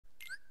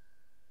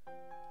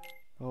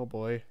Oh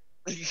boy.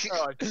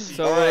 Oh,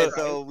 So, Alright,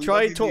 so we try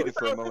might be talk. muted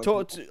for a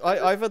moment.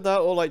 Either that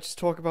or like just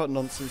talk about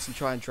nonsense and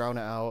try and drown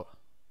it out.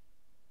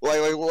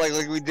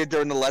 Like we did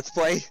during the Let's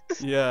Play.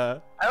 Yeah.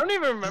 I don't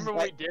even remember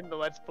what we did in the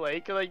Let's Play,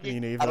 cause like Me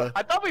neither.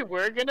 I thought we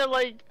were gonna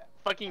like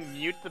fucking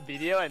mute the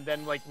video and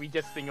then like we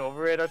just sing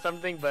over it or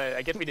something, but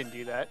I guess we didn't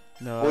do that.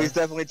 No. Well, he's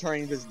definitely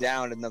turning this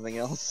down and nothing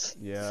else.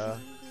 Yeah.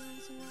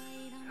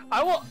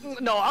 I'll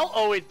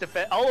always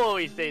defend. I'll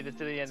always say this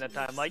to the end of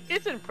time. Like,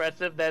 it's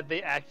impressive that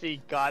they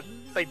actually got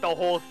like the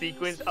whole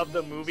sequence of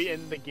the movie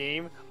in the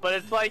game, but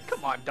it's like,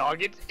 come on,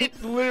 dog.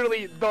 It's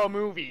literally the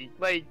movie.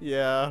 Like,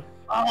 Yeah.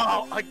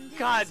 oh my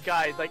god,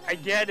 guys. Like, I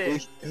get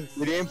it.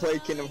 We didn't play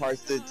Kingdom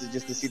Hearts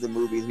just to see the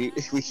movies.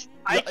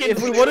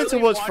 If we wanted to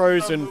watch the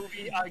Frozen-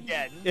 movie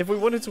again, If we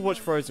wanted to watch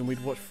Frozen,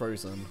 we'd watch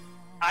Frozen.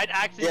 I'd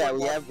actually. Yeah,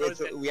 watch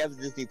Frozen. we have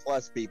Disney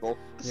Plus people.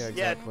 Yeah,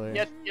 exactly.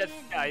 Yes,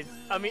 guys.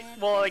 I mean,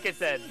 well, like I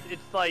said,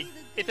 it's like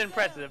it's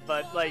impressive,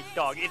 but like,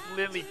 dog, it's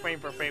literally frame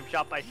for frame,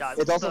 shot by shot.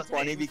 It's also the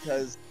funny same.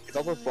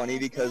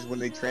 because when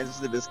they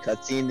transition to this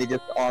cutscene, they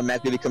just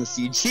automatically become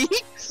CG.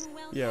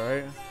 Yeah,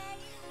 right?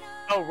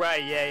 Oh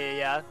right,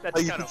 yeah. That's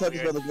Like, you kind can of tell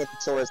weird. just by the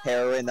Sora's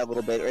hair in that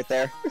little bit right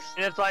there.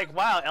 And it's like,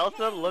 wow,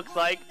 Elsa looks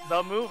like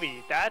the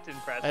movie. That's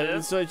impressive.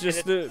 And so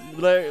just And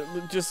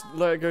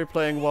let it go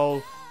playing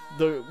while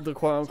the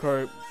quote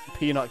unquote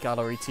peanut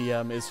gallery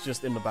TM is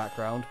just in the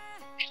background.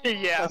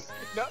 yeah.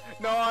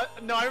 No,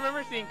 I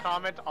remember seeing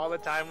comments all the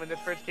time when this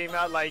first came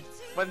out, like,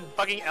 when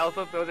fucking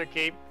Elsa throws her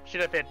cape,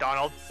 should have hit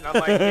Donald. And I'm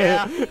like,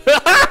 yeah.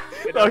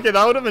 Okay,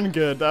 that would have been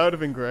good. That would have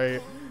been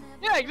great.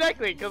 Yeah,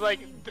 exactly, because, like,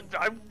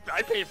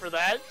 I paid for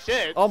that.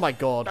 Shit. Oh my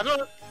god.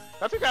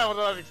 That's kind of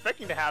what I was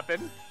expecting to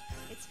happen.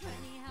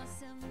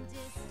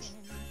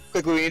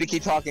 Quickly, we need to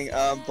keep talking.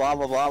 Blah blah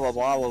blah blah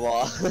blah blah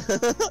blah.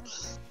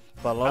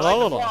 Ba la I la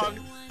la like the la. song.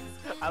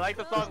 I like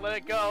the song Let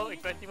It Go,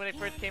 especially when it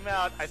first came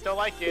out. I still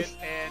like it,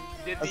 and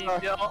Disney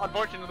still,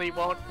 unfortunately,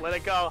 won't let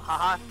it go.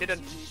 Haha,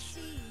 didn't.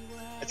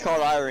 It's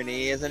called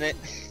irony, isn't it?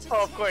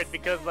 Oh, of course,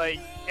 because, like,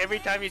 every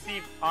time you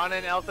see Anna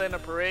and Elsa in a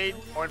parade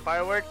or in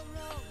fireworks,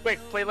 quick,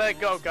 play Let It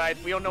Go, guys.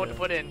 We don't know what to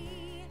put in.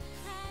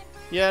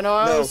 Yeah, no,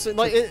 I was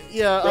like, I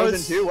Frozen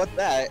was. 2, what's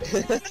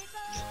that?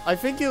 I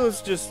think it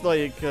was just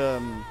like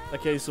a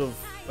case of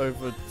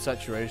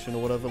oversaturation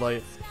or whatever.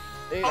 Like,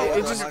 it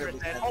just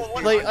 100%. Oh,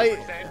 like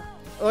 100%.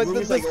 like the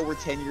movie's the, like over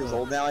 10 years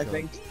old now, I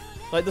think.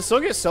 like the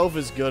song itself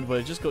is good, but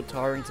it just got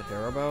tiring to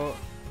hear about.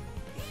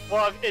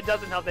 Well, it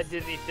doesn't help that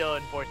Disney still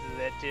enforces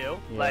it, too.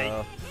 Yeah.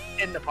 Like,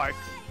 in the parks.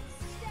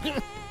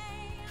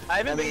 I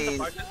haven't been to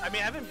parks. I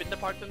mean, I haven't been to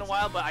parks in a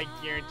while, but I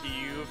guarantee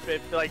you,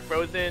 if like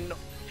Frozen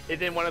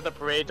is in one of the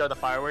parades or the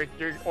fireworks,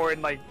 or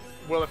in like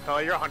World of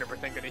Color, you're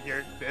 100% gonna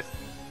hear this.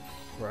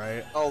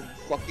 Right. Oh,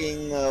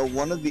 fucking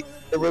one of the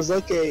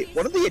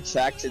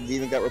attractions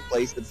even got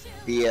replaced to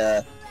be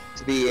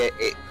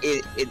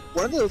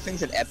one of the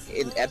things in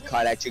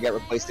Epcot actually got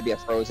replaced to be a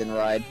Frozen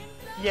ride.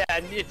 Yeah,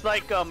 and it's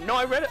like no,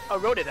 I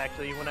wrote it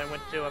actually when I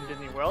went to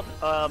Disney World.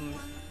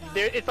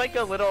 It's like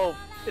a little,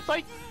 it's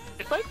like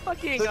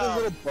fucking. It's like a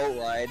little boat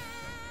ride.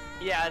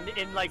 Yeah,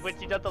 and like when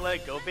she does the Let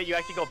It Go bit, you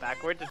actually go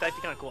backwards. It's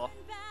actually kind of cool.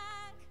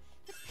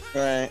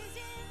 Right.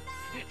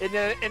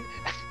 And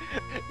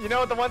you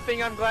know, the one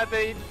thing I'm glad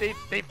they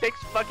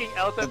fixed fucking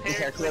Elsa's The hair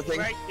hair clipping.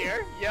 right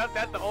here. Yep,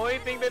 that's the only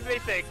thing that they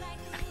fixed.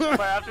 But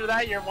after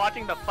that, you're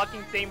watching the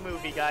fucking same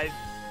movie, guys.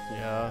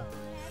 Yeah.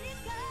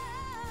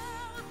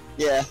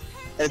 Yeah.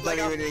 And it's Like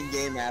not even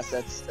in-game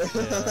assets.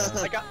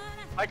 Yeah.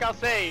 Like I'll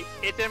say,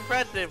 it's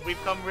impressive.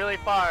 We've come really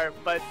far,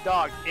 but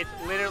dog, it's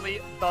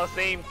literally the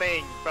same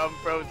thing from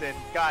Frozen,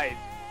 guys.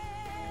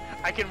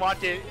 I can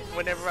watch it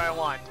whenever I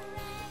want.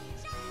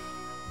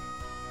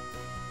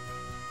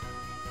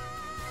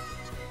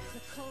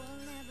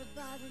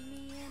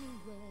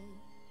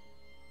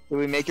 Did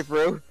we make it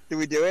through? Did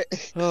we do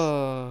it?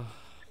 Oh.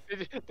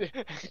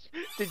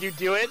 Did you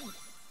do it?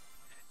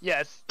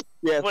 Yes.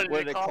 Yes. What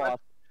did it cost?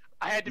 cost?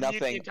 I had to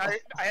Nothing.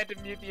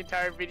 mute the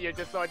entire video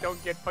just so I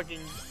don't get fucking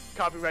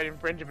copyright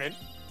infringement.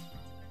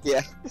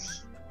 Yeah.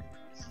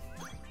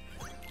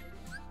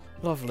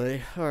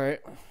 Lovely. All right.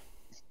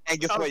 And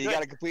guess Oh, what? You good.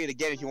 gotta complete it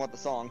again if you want the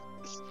song.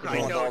 If I you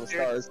want know, all the dude.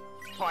 stars.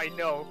 I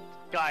know,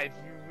 guys,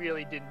 you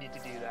really didn't need to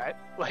do that.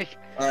 Like,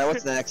 Alright,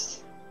 what's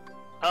next?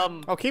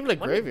 Oh, Keyblade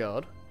What?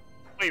 Graveyard.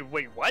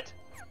 wait, what?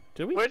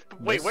 Did we? Where's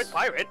miss- where's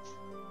pirates?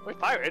 Where's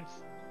pirates?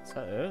 Is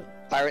that it?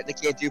 Pirate, they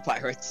can't do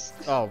pirates.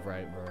 Oh,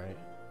 right.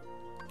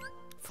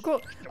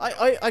 Forgot.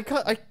 I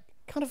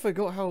kind of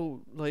forgot how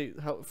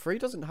Free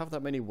doesn't have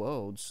that many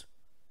worlds.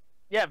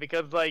 Yeah,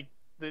 because like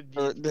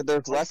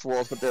There's less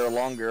worlds, but they're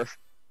longer.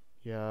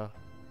 Yeah.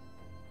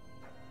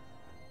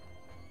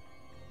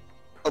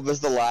 Oh,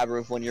 there's the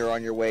labyrinth when you're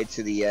on your way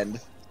to the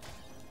end.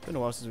 Been a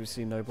while since we've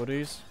seen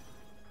nobodies.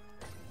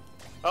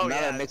 oh now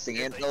yeah, they're mixing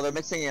in. seriously. No, they're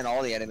mixing in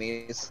all the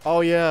enemies.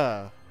 Oh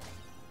yeah.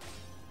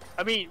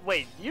 I mean,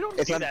 wait, you don't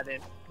It's do not- that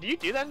in. Do you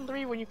do that in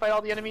 3 when you fight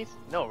all the enemies?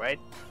 No, right?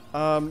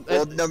 Well, no,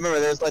 remember,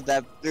 there's like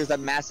there's that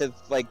massive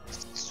like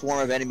swarm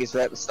of enemies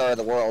right at the start of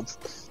the world.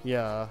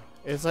 Yeah.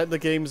 It's like the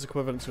game's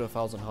equivalent to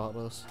 1,000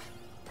 Heartless.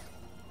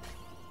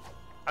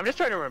 I'm just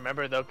trying to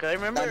remember though, cause I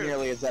remember. Not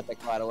nearly as epic,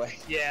 by the way.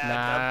 Yeah.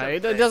 Nah,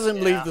 that's it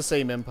doesn't leave the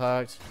same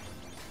impact.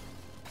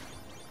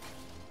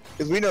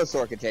 Because we know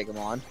Sora can take him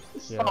on.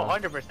 Yeah. Oh,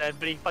 100%.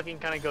 But he fucking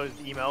kind of goes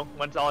emo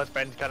once all his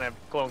friends kind of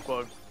quote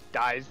unquote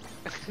dies.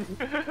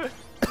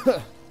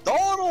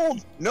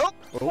 Donald! Nope!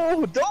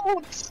 Oh,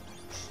 don't!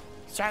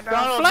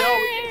 Donald,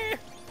 no!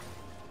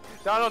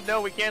 Donald, no,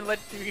 we can't let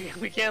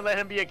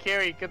him be a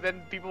carry, because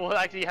then people will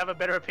actually have a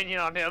better opinion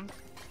on him.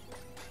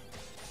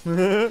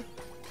 Oops.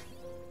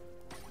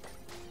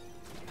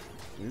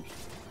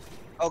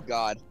 Oh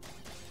god.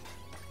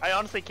 I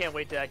honestly can't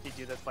wait to actually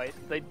do this fight,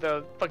 like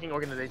the fucking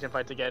organization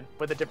fights again,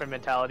 with a different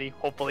mentality.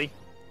 Hopefully.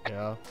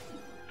 Yeah.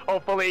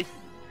 Hopefully.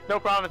 No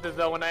promises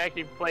though. When I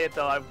actually play it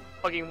though, I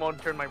fucking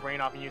won't turn my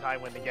brain off and use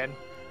Highwind again.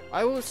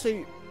 I will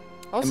say,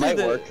 It might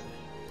work.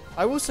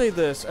 I will say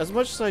this: as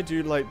much as I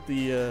do like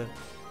the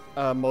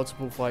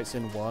multiple fights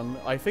in one,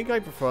 I think I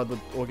prefer the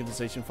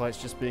organization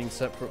fights just being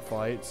separate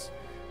fights,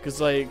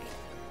 because like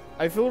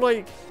I feel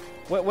like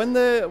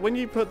when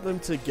you put them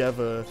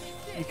together,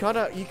 you kind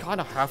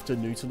of have to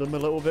neuter them a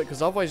little bit,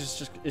 because otherwise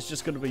it's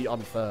just going to be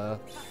unfair.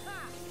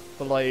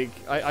 But like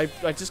I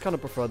just kind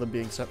of prefer them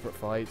being separate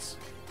fights.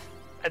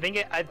 I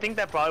think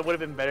that probably would have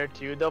been better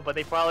too though, but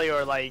they probably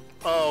are like,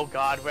 oh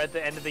god, we're at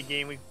the end of the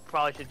game, we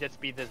probably should just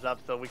speed this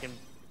up so we can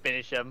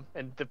finish him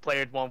and the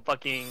players won't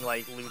fucking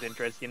like lose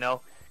interest, you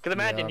know? Because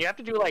imagine you have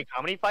to do like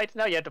how many fights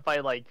now? You have to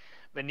fight like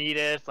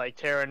Vanitas, like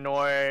Terra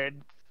Nord,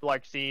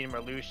 Larxene,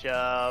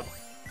 Marluxia,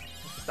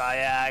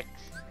 Syax,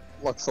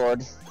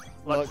 Luxord,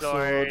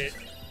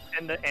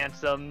 and the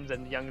Ansems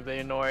and Young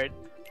Xehanort.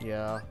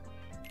 Yeah.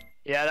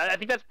 Yeah, I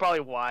think that's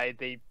probably why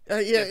they Yeah,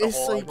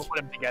 it's like put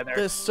them together.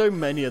 there's so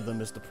many of them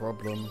is the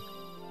problem.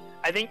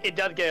 I think it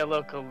does get a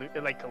little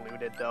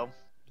colluded though.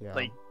 Yeah.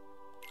 Like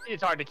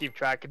it's hard to keep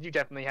track because you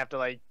definitely have to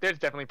like. There's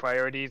definitely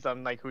priorities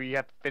on like who you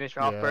have to finish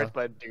off first,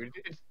 but dude,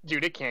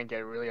 it can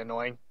get really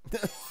annoying.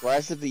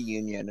 Rise of the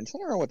Union. I'm trying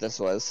to remember what this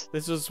was.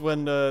 This was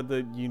when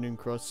the Union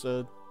Cross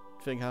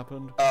thing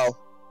happened. Oh.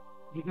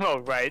 Oh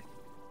right.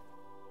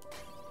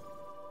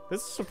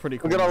 This is a pretty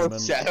cool Look at all moment.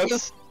 those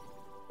shadows.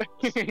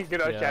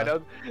 Good old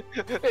shadows.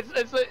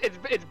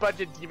 It's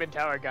budget Demon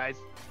Tower, guys.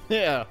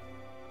 Yeah.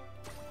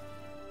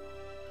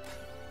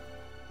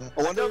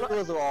 I wonder if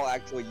those are all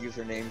actual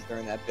usernames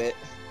during that bit.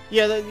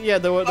 Yeah,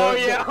 there were. Oh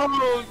yeah,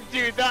 oh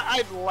dude,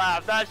 I'd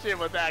laugh. That shit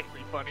was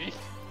actually funny.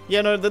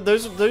 Yeah, no,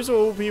 those are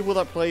all people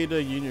that played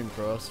Union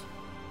Cross.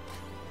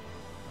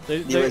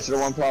 The original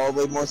one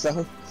probably more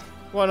so.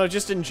 Well, no,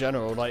 just in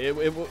general, like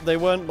they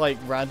weren't like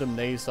random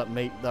names that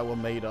were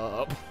made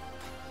up.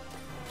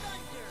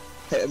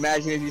 Hey,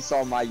 imagine if you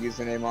saw my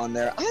username on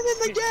there. I'm in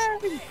the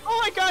game. Oh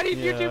my god, he's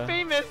YouTube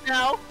famous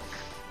now.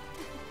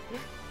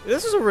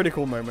 This is a really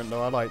cool moment,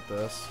 though. I like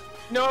this.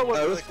 No, it was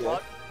That really was cool. cool.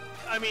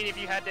 I mean, if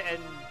you had to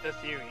end the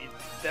series,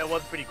 that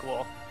was pretty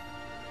cool.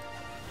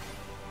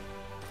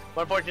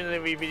 But unfortunately,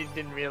 we really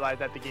didn't realize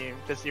that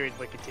the series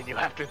would continue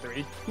after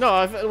 3.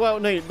 No, that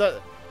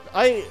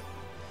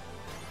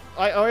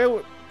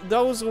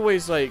was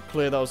always like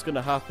clear that was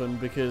gonna happen,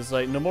 because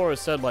like Nomura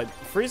said, like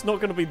 3's not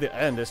gonna be the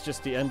end. It's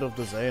just the end of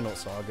the Xehanort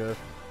saga.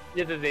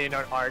 Yeah, the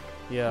Xehanort arc.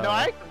 Yeah. No,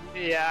 I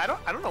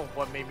don't know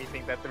what made me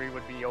think that 3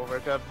 would be over.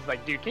 Cause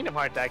like, dude, Kingdom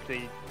Hearts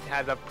actually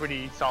has a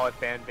pretty solid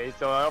fan base,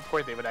 so of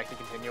course they would actually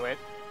continue it.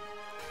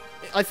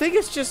 I think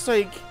it's just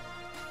like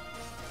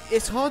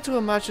it's hard to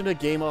imagine a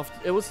game after.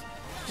 It was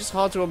just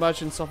hard to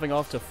imagine something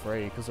after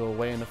 3 because we were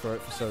waiting for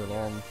it for so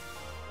long.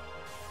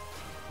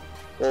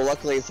 Well,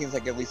 luckily it seems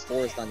like at least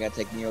 4 is not gonna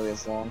take nearly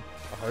as long.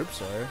 I hope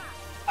so.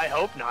 I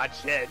hope not.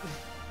 Shit.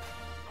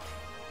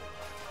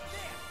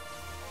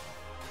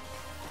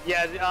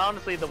 Yeah,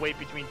 honestly, the wait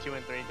between 2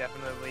 and 3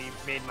 definitely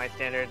made my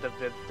standards of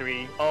the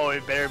 3. Oh,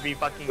 it better be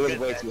fucking It was good.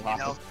 way then, too you high.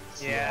 know?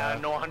 Yeah,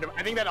 no, 100.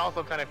 I think that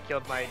also kind of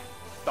killed my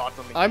thoughts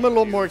on the game. I'm a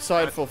lot too. more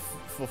excited for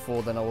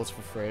 4 than I was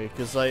for 3,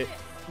 because like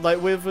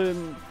with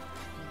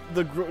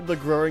the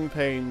growing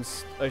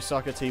pains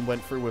Osaka team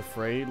went through with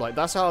 3, like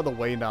that's out of the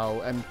way now,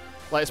 and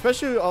like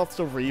especially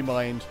after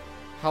Remind,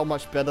 how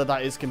much better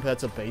that is compared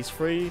to base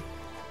 3.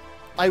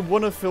 I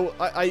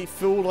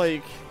feel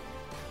like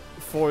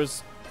 4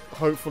 is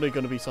hopefully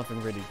going to be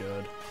something really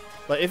good.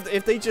 Like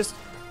if they just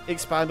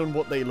expand on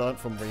what they learned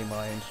from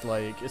Remind,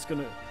 like it's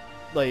gonna,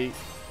 like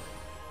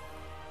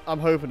I'm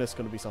hoping it's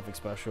gonna be something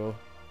special.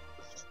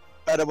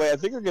 By the way, I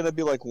think we're gonna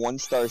be like 1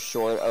 star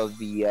short of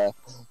the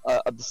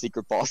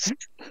secret boss.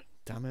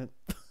 Damn it.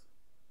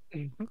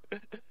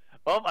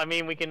 Well, I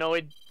mean, we can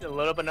always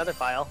load up another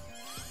file.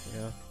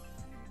 Yeah.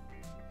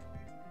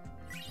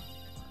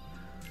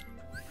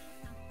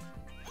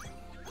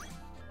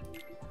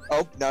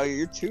 Oh, now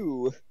you're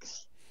 2.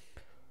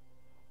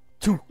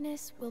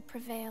 Darkness will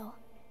prevail,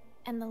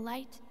 and the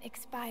light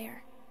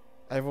expire.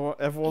 Everyone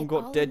It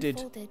got all deaded.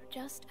 unfolded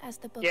just as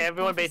the book Yeah, of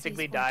everyone prophecies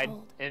basically died,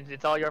 foretold. and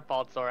it's all your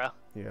fault, Sora.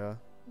 Yeah.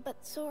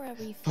 But Sora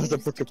refused Oh, the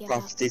Book to of give up.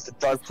 Prophecies, the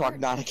Dark His heart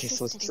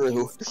Prognoticus was persisted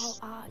true.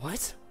 against all odds.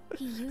 What?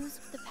 He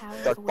used the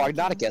power Dark of awakening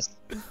Prognoticus.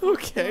 and fought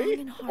Okay. long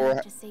and hard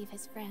Or- to save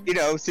his friends. You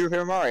know, Super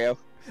Paper Mario.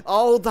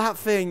 Oh, that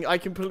thing! I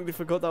completely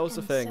forgot that was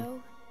the And thing.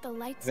 So The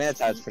light's I think that's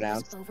how it's fate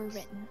pronounced. was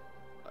overwritten.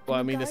 Well, I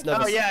And the mean, it's guardians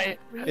never. Oh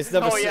yeah, It's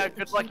never oh yeah. s-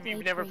 Good luck if Keyblade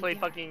you've never played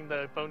graveyard. fucking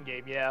the phone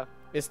game. Yeah.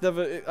 It's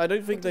never. I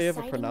don't think The they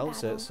ever deciding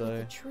pronounce battle it. So. with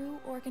the true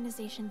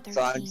Organization 13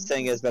 So I'm just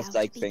saying it was as best about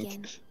I to think.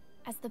 begin.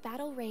 As the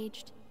battle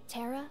raged,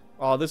 Terra,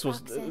 Oh, this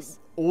was Roxas,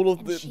 all of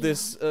and the Shion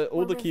this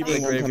all the were Keyblade revived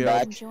and come graveyard.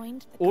 back.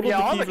 joined the All of Yeah,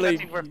 the all the Keyblade-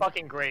 cutscenes were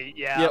fucking great.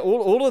 Yeah. Yeah,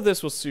 all of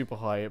this was super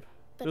hype.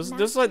 But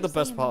This is like the Master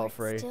best part of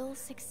Xehanort 3. still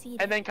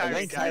succeeded And then Kyrie And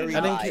then died. Kyrie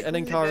And then died. and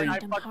then to Kyrie. I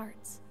Kingdom fuck-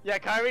 Hearts. Yeah,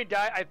 Kyrie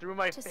died. I threw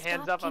my To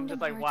hands stop up. I'm Kingdom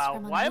just like, Hearts wow.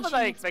 from Why was I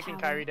unleashing its expecting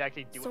power, Kyrie to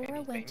actually do Sora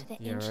anything? went to the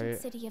Yeah, ancient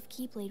right. city of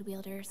Keyblade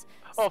wielders.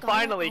 Oh, Scarlet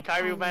finally, at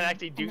Kyrie might Hyrule,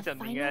 actually do and the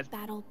something. final Yes,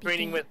 battle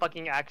training began. with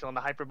fucking Axel in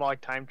the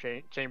hyperbolic time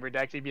chamber to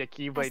actually be a As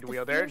Keyblade the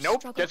wielder. fierce Nope,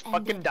 struggle just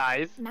fucking ended,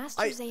 dies.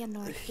 Master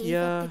Xehanort gave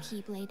yeah. up the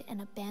Keyblade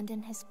and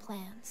abandoned his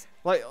plans.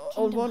 Like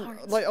on Kingdom one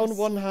Hearts like on was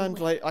one sealed hand,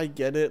 away. like I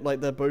get it, like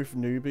they're both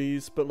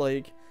newbies, but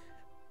like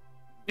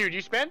Dude,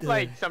 you spent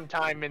like some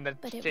time in the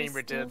But it was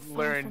chamber to still far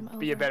learn, from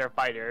be a over. better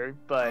fighter,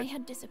 I but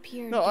had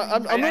disappeared. no, during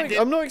I'm the I'm I not did-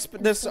 I'm not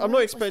and this I'm Sora not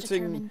was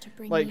expecting determined to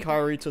bring like me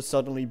Kyrie back. to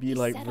suddenly be He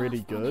like set really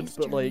off on good, his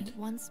but like journey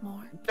once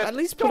more. at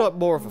least put up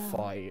more of a alone.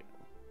 fight.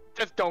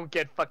 just don't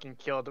get fucking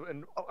killed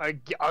again.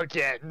 Like,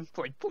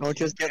 Don't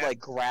just get yeah. like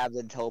grabbed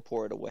and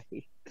teleported away.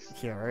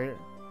 Yeah, right.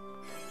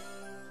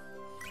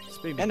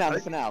 Speaking And of, now the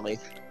finale. At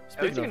least you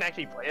speaking can of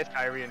actually play as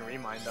Kyrie and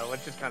Remind though,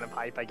 which is kind of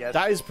hype, I guess.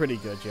 that is pretty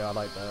good. Yeah, I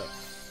like that.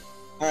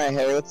 Alright,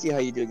 Harry, let's see how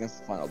you do against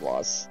the final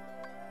boss.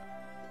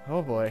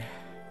 Oh boy.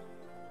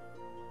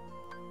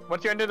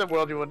 Once you enter the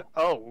world, you would.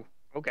 Oh,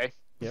 okay.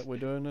 Yeah, we're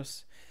doing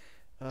this.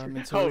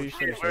 Until Oh we shit!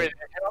 finish Where is it.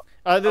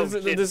 it? This,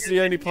 Oh, shit. this is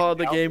the only part of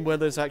the Now- game where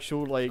there's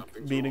actual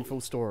like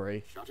meaningful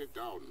story. Shut it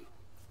down.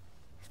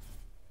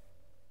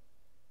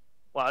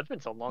 Wow, it's been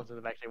so long since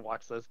I've actually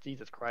watched this.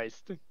 Jesus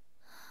Christ.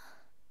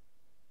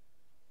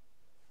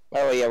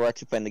 Oh yeah, we're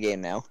actually playing the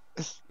game now.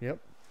 Yep.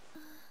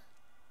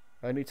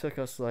 Only took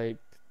us like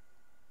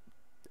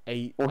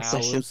 8 4 hours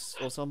sessions.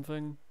 or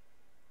something.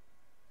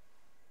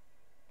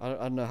 I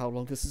don't know how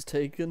long this has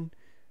taken.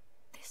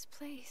 This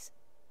place.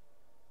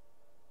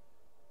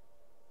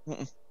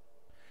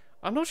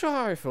 I'm not sure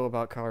how I feel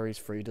about Kyrie's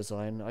free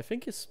design. I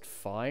think it's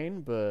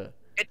fine, but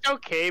It's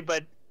okay,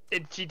 but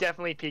she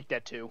definitely peaked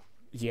at 2.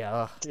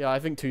 yeah, I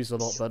think two's a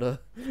lot better.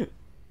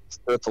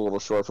 It's a little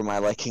short for my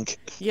liking.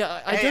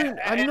 Yeah, I Hey, don't.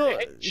 I'm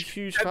not a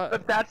huge fan.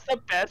 But that's the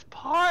best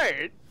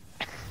part.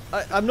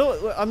 I'm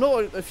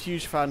not a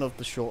huge fan of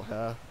the short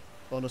hair.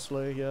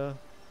 Honestly, yeah,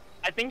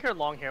 I think her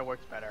long hair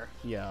works better,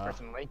 yeah.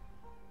 personally.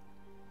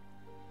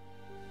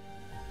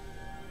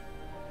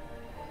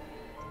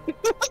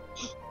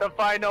 The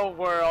final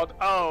world.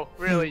 Oh,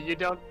 really? You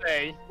don't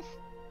say.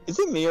 Is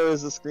it me or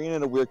is the screen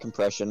in a weird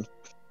compression?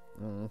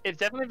 It's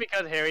definitely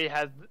because Harry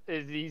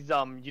he's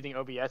using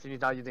OBS and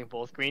he's not using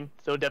full screen,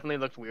 so it definitely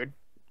looks weird.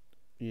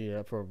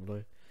 Yeah,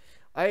 probably.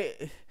 I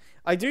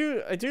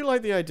do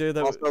like the idea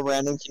that Also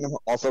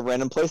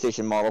random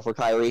PlayStation model for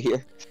Kyrie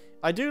here.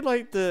 I do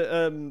like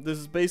the this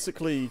is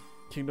basically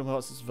Kingdom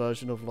Hearts'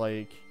 version of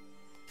like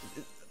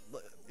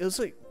it was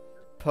like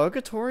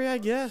purgatory, I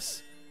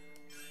guess.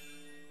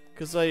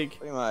 Cause like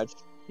Pretty much.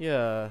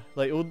 yeah,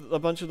 like a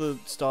bunch of the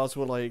stars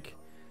were like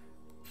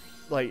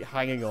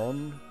hanging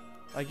on,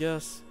 I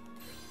guess.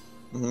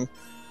 Mhm.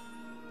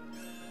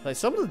 Like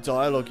some of the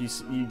dialogue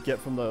you get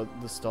from the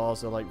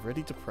stars are like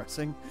really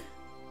depressing.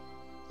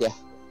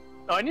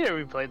 Oh, I need to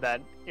replay that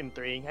in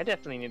 3. I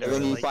definitely need to. And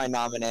then you Like... find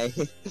Nominee.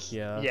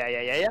 Yeah,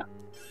 Yeah.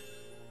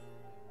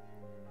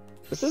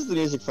 This is the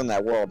music from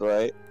that world,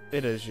 right?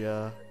 it is.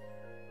 Yeah.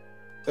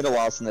 Been a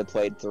while since I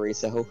played 3,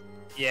 so.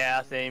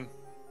 Yeah, same.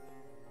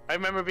 I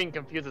remember being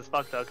confused as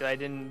fuck though, cause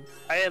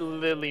I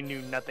literally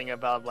knew nothing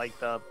about like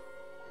the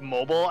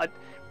mobile.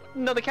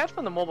 No, the cat's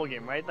from the mobile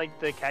game, right? Like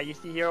the cat you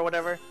see here or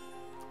whatever.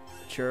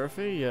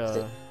 Chirfy,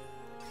 yeah.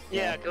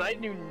 Yeah, cause I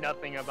knew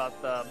nothing about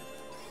the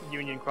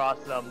Union Cross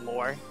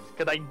lore,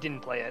 cause I didn't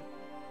play it.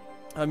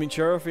 I mean,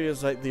 Chirfy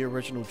is like the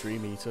original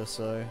Dream Eater,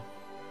 so.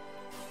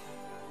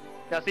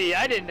 Now see,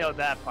 I didn't know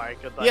that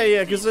part. Cause, like,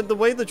 Yeah, because the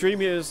way the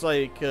Dream Eaters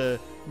like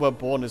were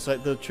born is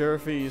like the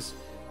Chirfys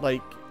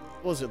like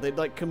what was it? They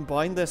like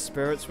combined their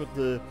spirits with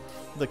the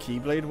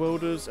Keyblade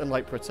wielders and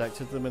like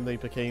protected them, and they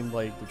became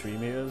like the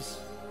Dream Eaters.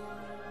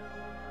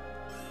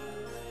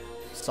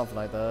 Something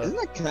like that. Isn't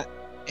that kind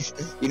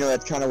you know,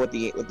 that's kind of what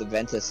the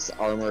Ventus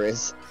armor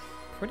is.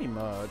 Pretty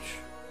much.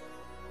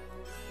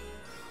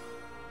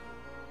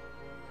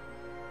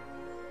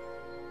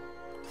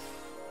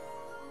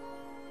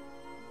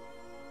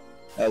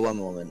 One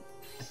moment.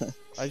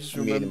 I just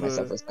I'm muting remember.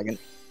 myself for a second.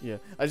 Yeah,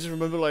 I just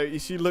remember like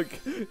if you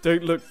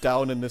don't look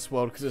down in this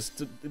world because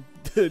it's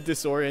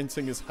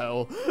disorienting as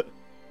hell.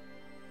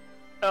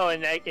 Oh,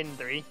 and in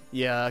 3.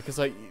 Yeah, because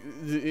like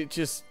it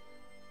just.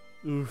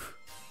 Oof.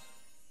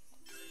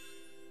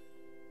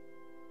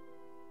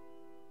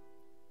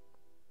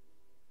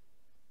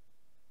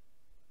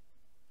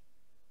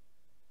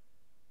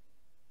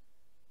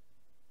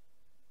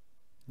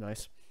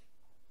 Nice.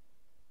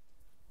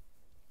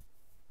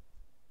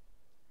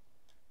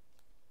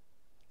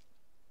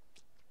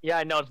 Yeah,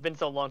 I know, it's been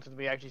so long since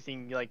we actually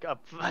seen like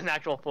an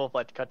actual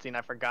full-fledged cutscene.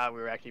 I forgot we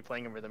were actually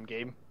playing a rhythm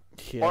game.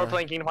 Yeah. Or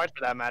playing Kingdom Hearts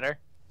for that matter.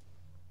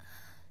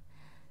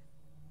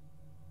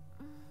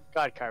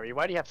 God, Kyrie,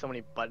 why do you have so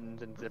many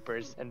buttons and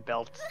zippers and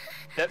belts?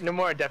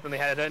 Nomura definitely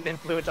had an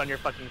influence on your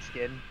fucking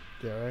skin.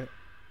 Yeah, right.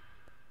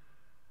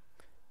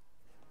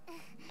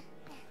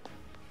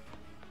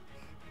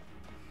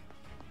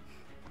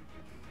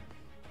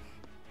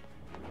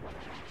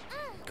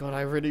 God,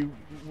 I really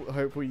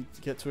hope we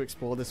get to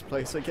explore this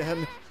place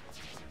again.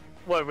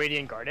 What,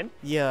 Radiant Garden?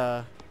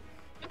 Yeah.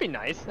 That'd be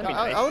nice. That'd be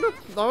nice.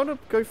 I wanna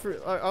go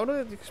through. I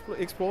wanna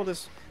explore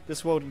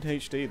this world in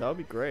HD. That would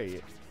be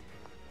great.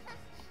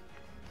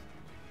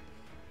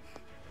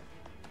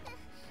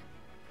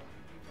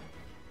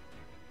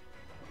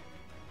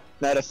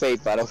 Not a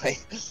fate, by the way.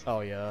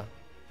 Oh yeah.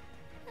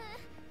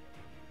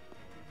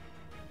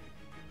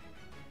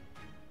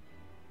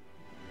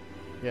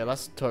 Yeah,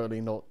 that's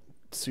totally not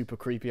super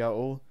creepy at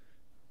all.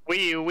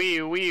 Wii U, Wii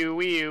U, Wii U,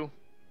 Wii U.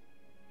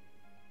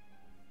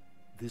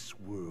 This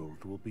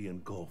world will be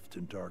engulfed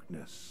in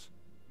darkness.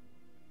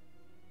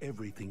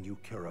 Everything you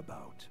care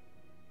about,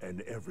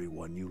 and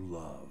everyone you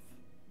love.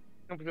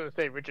 I'm gonna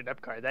say Richard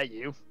Epcar, that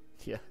you.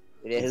 Yeah.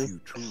 It If is. you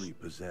truly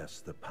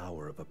possess the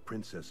power of a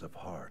princess of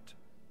heart,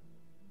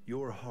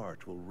 your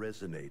heart will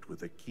resonate with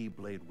the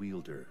Keyblade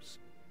wielders,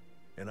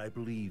 and I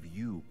believe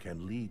you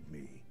can lead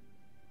me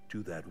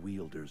to that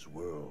wielder's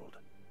world.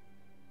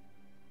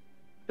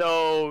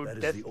 So, That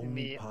is the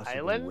only Destiny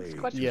possible Islands? way to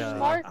Question Yeah.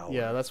 mark? ours.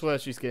 Yeah, that's where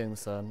she's getting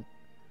sent.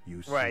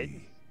 You see,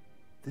 Right.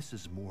 this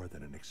is more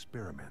than an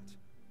experiment.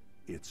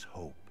 It's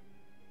hope.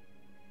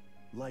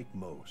 Like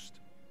most,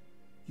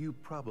 you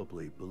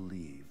probably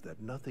believe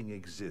that nothing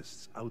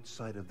exists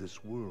outside of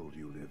this world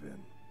you live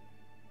in.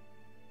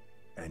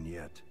 And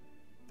yet,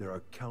 there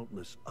are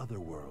countless other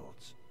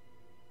worlds.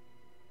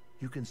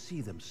 You can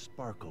see them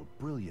sparkle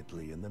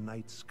brilliantly in the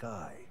night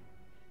sky.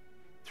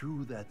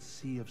 Through that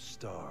sea of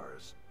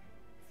stars,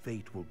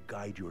 fate will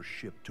guide your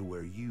ship to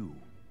where you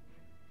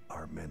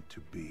are meant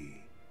to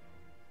be.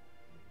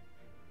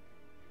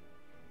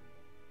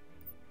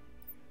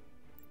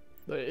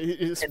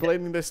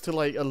 Explaining this to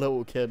like a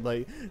little kid,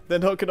 like they're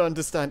not gonna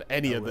understand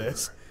any of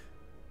this.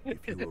 If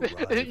you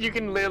arrive You in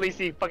can a literally world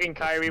see fucking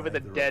that's Kyrie with a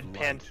neither of deadpan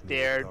light nor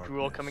stare,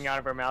 drool darkness, coming out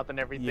of her mouth and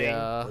everything.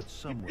 Yeah. but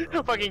somewhere on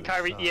the Fucking other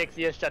Kyrie side, EXE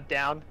is shut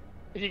down.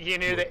 You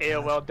can hear your the path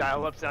will AOL be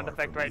dial-up sound far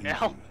effect from right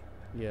now.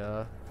 easy.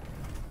 Yeah.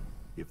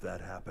 If that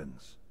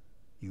happens,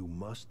 you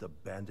must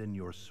abandon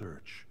your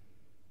search.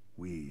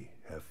 We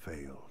have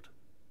failed.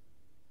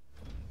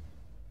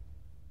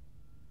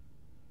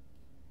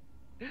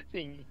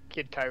 Seeing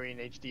Kid Kyrie in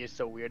HD is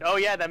so weird. Oh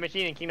yeah, that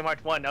machine in Kingdom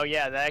Hearts 1. Oh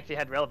yeah, that actually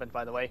had relevance,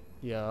 by the way.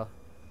 Yeah.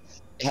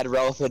 It had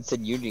relevance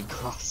in Union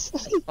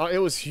Cross. Oh, it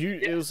was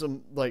huge. It was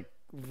like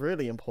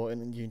really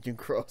important in Union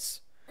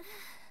Cross.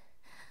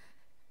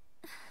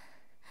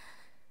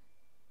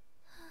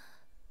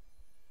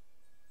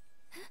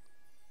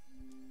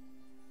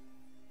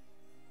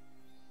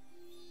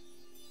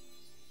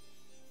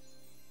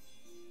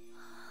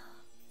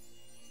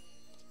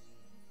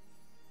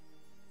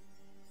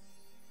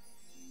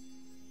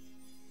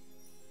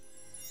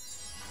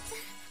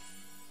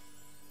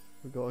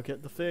 We gotta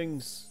get the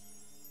things.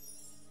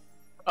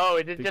 Oh,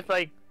 is it Big- just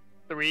like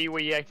 3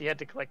 where you actually had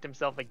to collect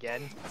himself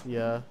again?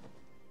 Yeah.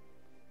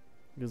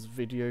 This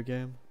video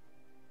game.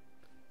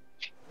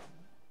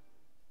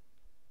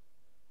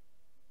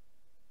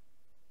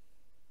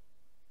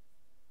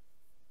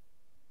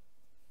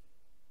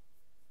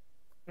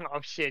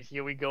 Oh shit,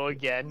 here we go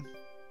again.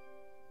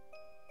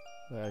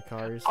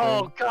 Kyrie's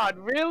Oh thing. god,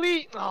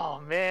 really? Oh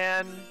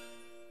man.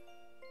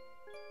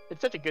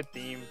 It's such a good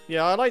theme.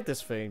 Yeah, I like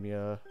this theme,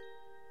 yeah.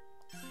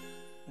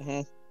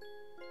 Mm-hmm.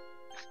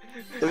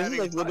 This is Having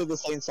like fun. literally the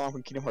same song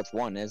from Kingdom Hearts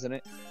 1, isn't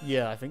it?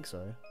 Yeah, I think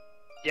so.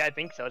 Yeah, I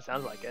think so. It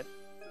sounds like it.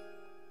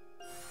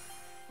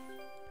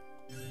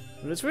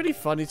 But it's really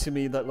funny to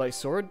me that like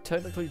Sora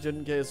technically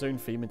didn't get his own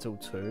theme until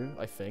 2,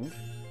 I think.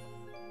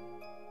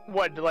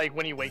 What, like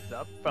when he wakes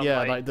up? From, Yeah,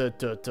 like, like the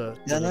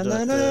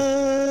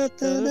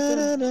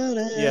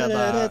Yeah,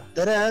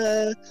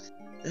 that.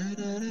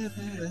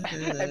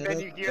 and then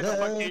you hear the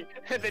fucking,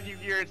 and then you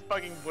hear his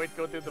fucking voice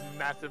go through the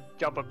massive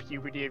jump of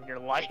puberty of your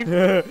life.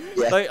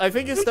 Like, I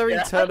think it's very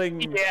Yeah.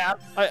 telling. Yeah.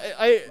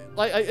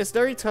 It's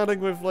very telling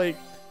with like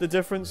the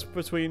difference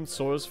between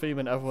Sora's theme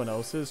and everyone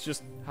else's,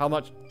 just how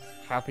much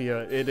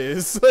happier it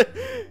is.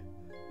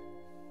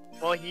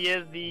 Well, he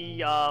is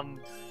the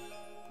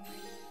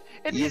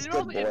It's, He's it's good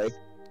also- boy.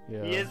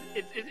 Yeah. He is.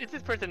 It's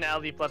his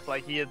personality plus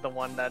like he is the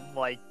one that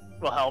like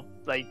will help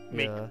like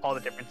make Yeah. all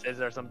the differences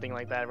or something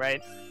like that,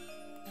 right?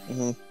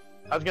 Mm-hmm.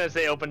 I was gonna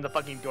say open the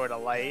fucking door to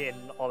light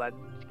and all that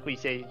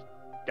cliche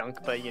junk,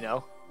 but you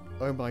know.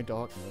 Oh my I mean,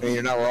 darkness.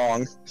 you're not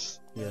wrong.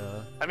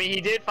 Yeah. I mean, he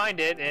did find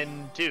it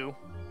in 2.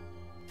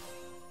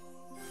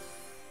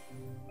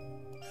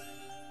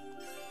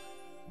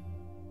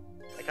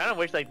 I kind of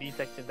wish like these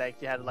sections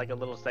actually had like a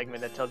little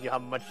segment that tells you how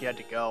much you had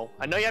to go.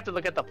 I know you have to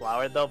look at the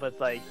flower though, but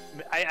it's like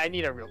I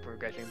need a real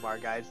progression bar,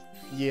 guys.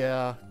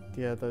 Yeah.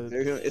 Yeah.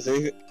 Is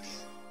there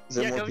Is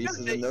there Yeah, more 'cause I was pieces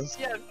gonna in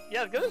say- those? yeah,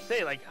 I was gonna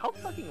say, like, how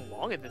fucking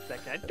long is this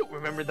section? I don't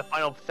remember the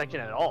final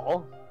section at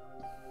all.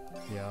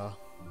 Yeah.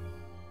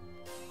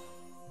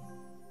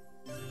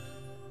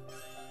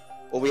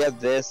 Well, we have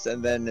this,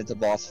 and then it's a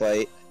boss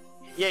fight.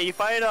 Yeah, you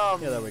fight, Yeah,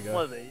 there we go.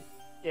 what is it?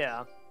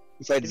 Yeah.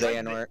 You fight You fight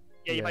Xehanort.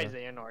 Yeah, you Yeah. fight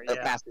Xehanort, Or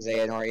yeah. Master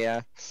Xehanort,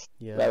 yeah.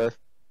 Yeah. Whatever.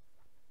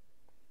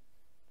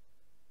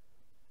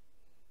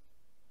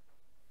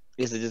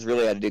 I guess I just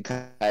really had to do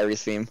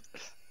Kyrie's theme.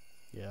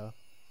 Yeah.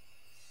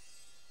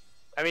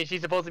 I mean,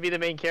 she's supposed to be the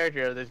main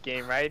character of this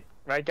game, right?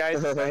 Right,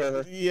 guys?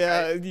 Right?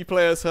 Yeah, you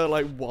play as her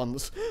like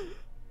once.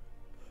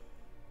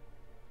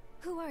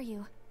 Who are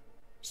you?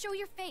 Show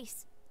your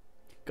face.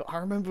 God, I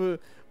remember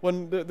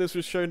when this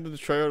was shown in the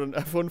trailer and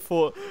everyone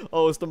thought,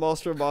 oh, is the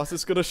Master of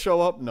Masters gonna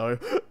show up? No.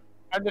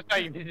 I'm just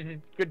like,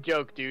 good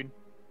joke, dude.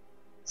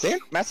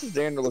 Master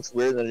Xehanort looks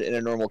weird in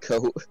a normal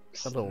coat.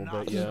 A little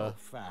bit, yeah.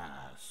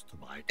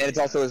 And it's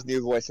also his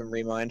new voice from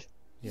Remind.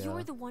 Yeah.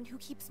 You're the one who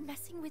keeps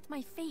messing with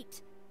my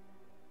fate.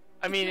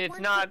 I mean, If it it's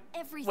weren't not. for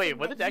everything Wait,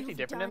 was that it actually you've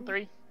different in done,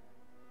 3?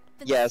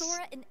 then Yes.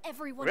 Sora and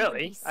everyone would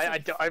Really? be I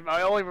safe.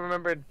 only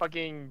remembered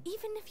fucking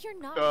Even if you're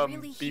not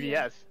really here,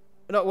 BBS.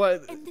 No,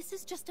 what? and this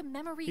is just a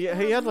memory. Yeah,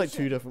 or he had like 2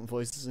 illusion, different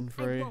voices in I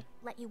 3. won't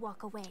let you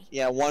walk away.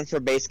 Yeah, one for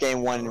base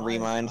game, one in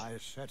Remind. I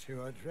set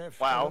you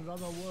adrift Wow. in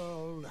another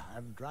world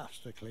and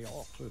drastically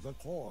alter the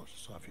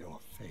course of your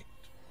fate.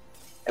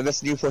 And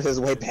this new voice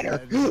is way better.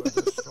 Instead, you were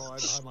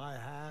destroyed by my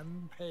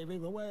hand,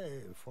 paving the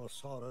way for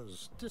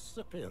Sora's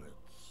disappearance.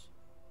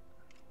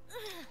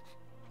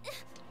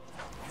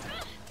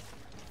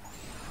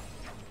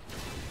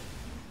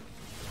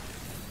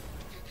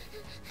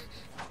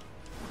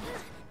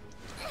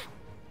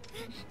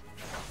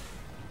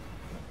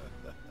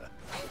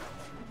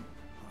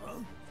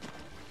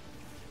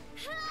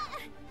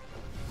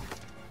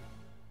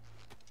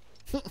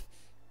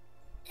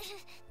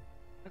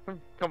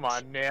 Come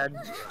on, man.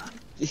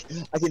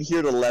 I can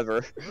hear the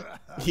lever.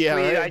 Yeah,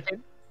 Please, right?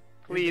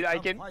 I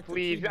can.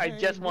 Please, I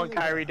just want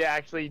Kyrie to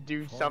actually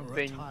do For a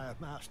something.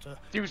 retired master,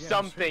 Do yes,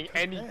 something, it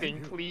prepared anything,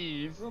 you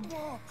please.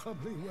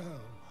 remarkably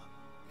well.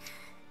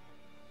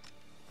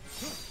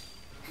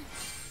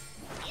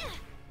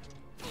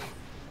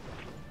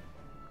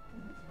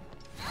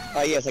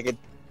 Yes, I could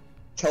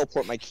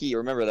teleport my key.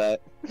 Remember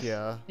that.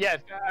 Yeah.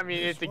 Yes, I mean,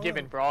 it's a This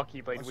given world for all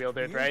Keyblade was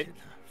wielders, right? created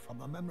from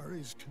the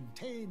memories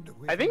contained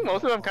I think within most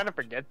of your them kind of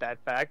heart. forget that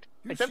fact.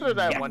 You Except see, for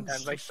that yeah. one time,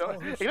 like, Sora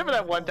except for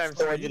that one time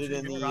Sora Sora did it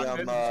in used the,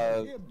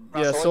 Roxas.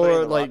 Yeah, Sora Sora,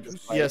 played the like,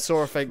 Roxas yeah, fight.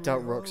 Sora faked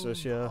out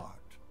Roxas, yeah.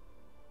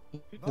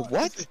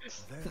 What?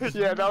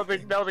 Yeah, that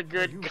was a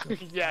good.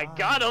 Yeah,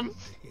 got him.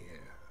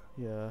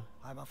 Yeah.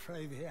 I'm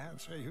afraid the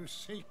answer you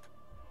seek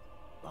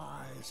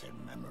lies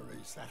in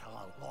memories that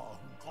are long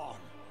gone.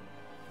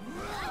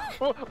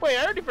 Well, wait,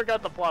 I already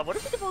forgot the plot. What are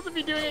we supposed to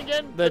be doing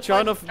again? They're Just,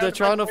 trying like, to they're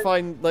trying to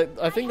find, like,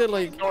 I think they're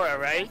like, Sora,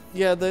 right?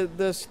 yeah,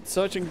 they're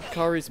searching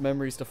Kari's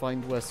memories to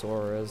find where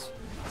Sora is.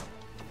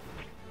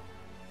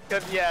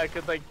 Cause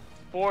like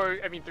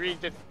 3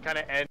 just kind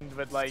of ends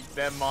with like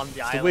them on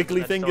the island.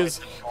 wiggly and then fingers.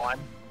 Sora's just gone.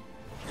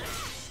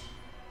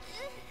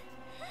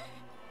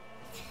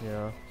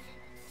 Yeah.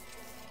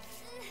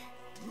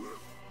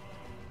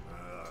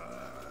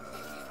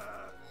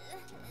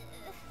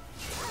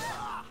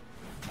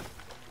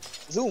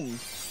 Zoom.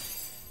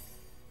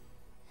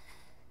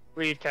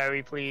 Please,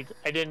 Kyrie, please.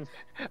 I didn't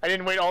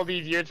wait all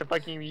these years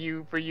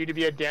for you to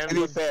be a To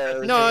damsel. be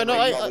fair, No, Xehanort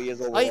no, probably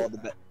is overall the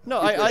best.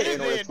 No, I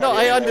Xehanort is no,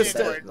 probably I the best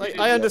understand. character Like,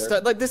 to I be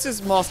understand. Like, this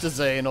is Master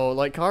Xehanort.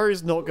 Like,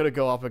 Kari's not gonna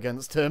go up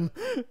against him.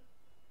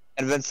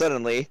 And then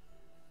suddenly,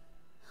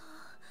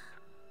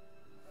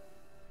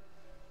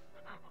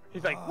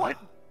 He's like, what?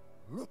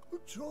 Look who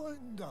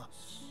joined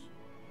us.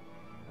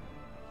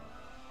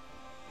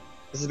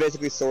 this is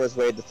basically Sora's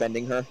way of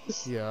defending her.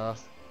 Yeah.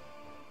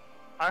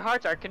 Our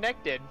hearts are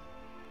connected.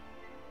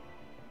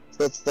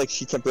 So it's like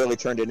she temporarily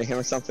turned into him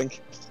or something.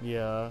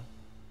 Yeah.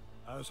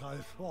 As I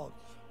thought,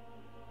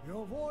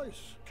 your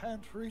voice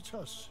can't reach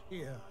us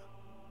here.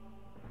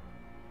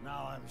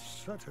 Now I'm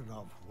certain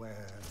of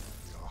where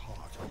your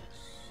heart is.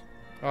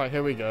 All right,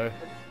 here we go.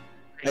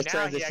 Nice Now,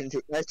 transition.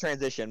 Nice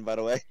transition, by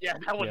the way. Yeah,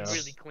 that was Yeah.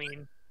 really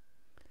clean.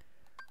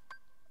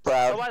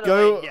 Proud. Oh, by the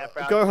Go way, yeah,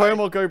 Brown, go sorry. home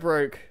or go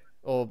broke.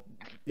 Or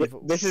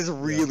This is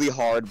really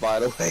hard, by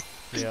the way.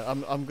 yeah,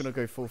 I'm gonna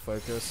go full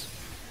focus.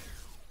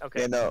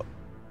 Okay. Yeah, no.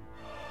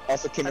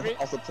 Also, I mean-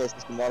 also plays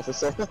some water for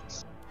Sora.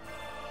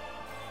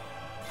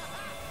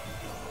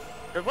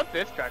 But what's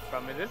this track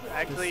from? Is this This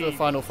actually? is the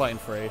final fight in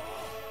 3.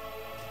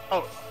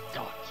 Oh,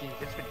 jeez,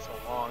 it's been so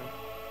long.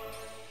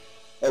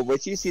 Oh,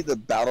 wait till you see the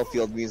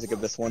battlefield music of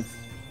this one.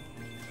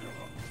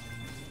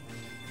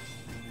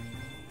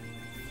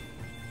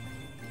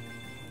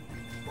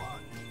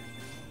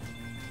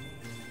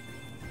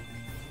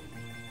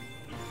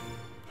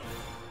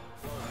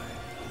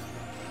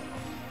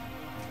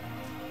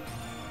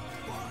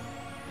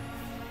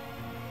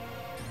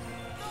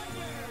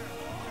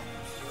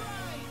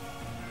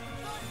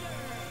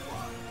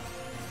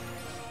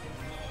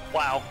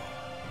 Wow.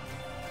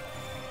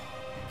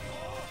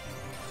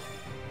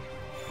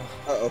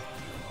 Uh-oh.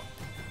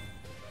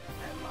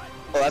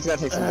 that's gonna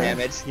take some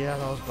damage. Yeah,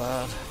 that was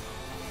bad.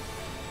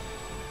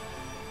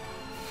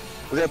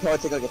 We're gonna probably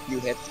take like a few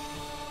hits.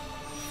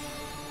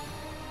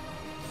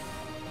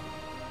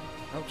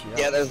 Ouch,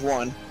 Yeah, there's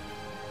one.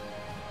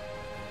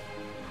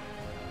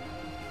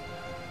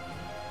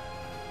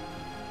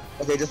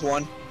 Okay, just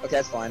one. Okay,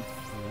 that's fine.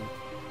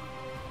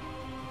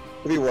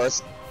 Could be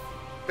worse.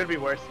 Could be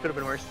worse. Could have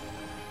been worse.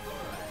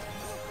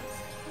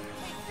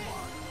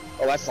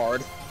 Oh, that's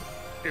hard.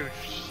 Dude,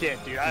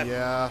 shit, dude.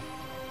 Yeah.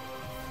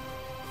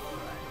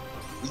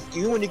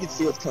 Even when you can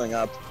see what's coming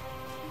up.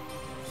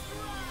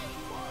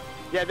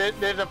 Yeah,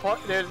 there's a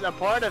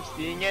part of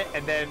seeing it,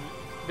 and then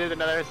there's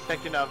another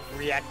section of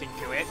reacting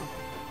to it.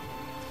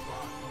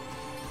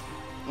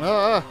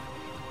 Ah.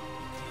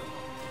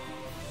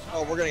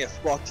 Oh, we're gonna get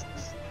fucked.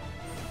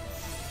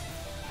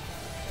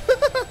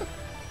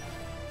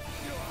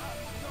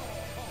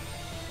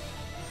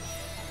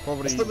 I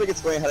Probably. still think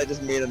it's funny how they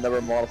just made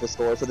another model for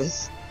store for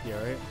this.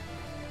 Yeah, right.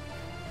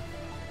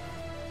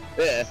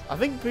 Yeah. I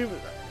think people.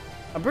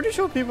 I'm pretty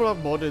sure people have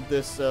modded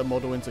this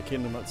model into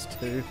Kingdom Hearts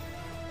 2.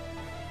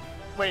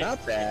 Wait,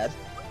 Not bad.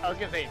 I was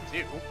gonna say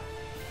 2.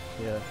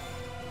 Yeah.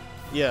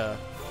 Yeah.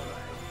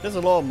 There's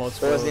a lot of mods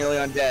for So is nearly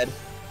undead.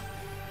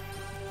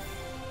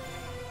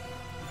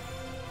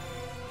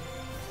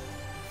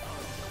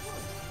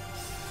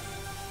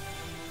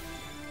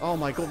 Oh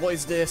my god, what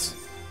is this?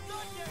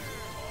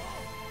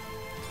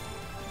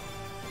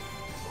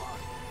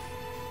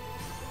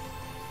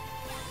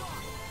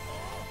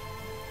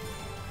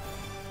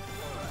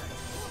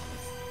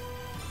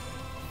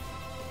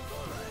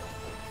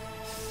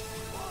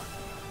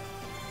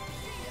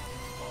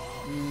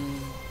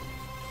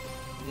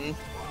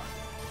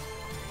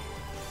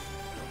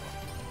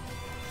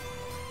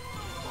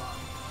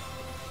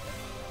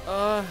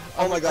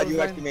 Oh my god, you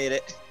actually made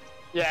it.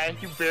 Yeah,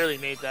 you barely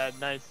made that.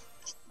 Nice.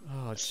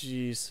 Oh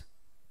jeez.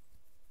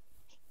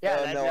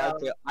 Yeah, no, I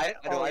know, I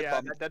yeah,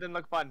 bumped. that didn't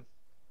look fun.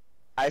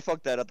 I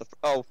fucked that up.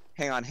 Oh,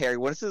 hang on, Harry.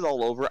 Once this is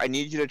all over, I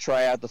need you to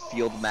try out the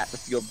field map, the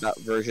field map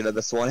version of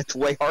this one. It's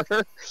way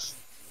harder.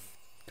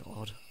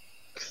 God.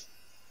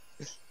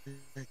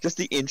 Just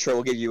the intro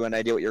will give you an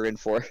idea what you're in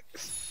for.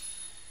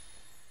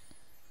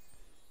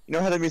 You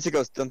know how the music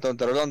goes dun dun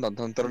dun dun dun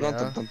dun dun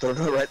dun dun dun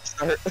dun right at the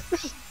start?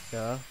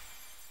 Yeah.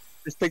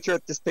 Just picture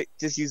it.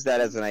 Just use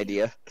that as an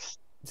idea.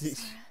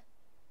 Jeez.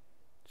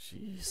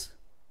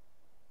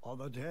 On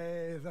the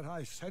day that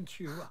I sent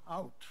you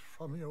out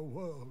from your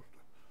world,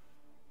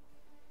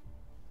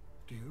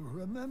 do you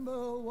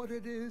remember what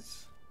it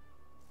is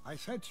I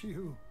said to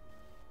you?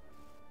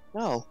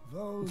 No.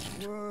 Those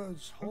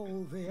words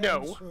hold the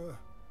No. answer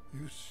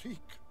you seek.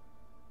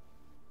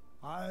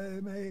 I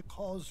may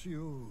cause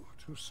you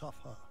to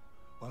suffer,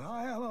 but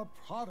I am a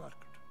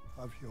product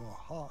of your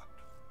heart.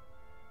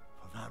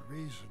 For that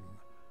reason,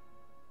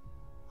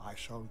 I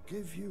shall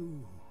give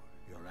you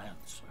your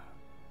answer.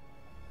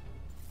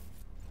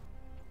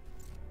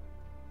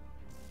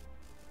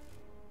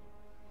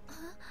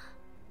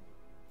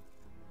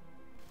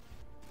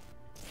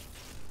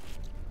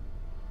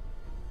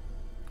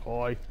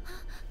 Hi.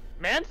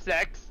 Man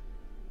sex.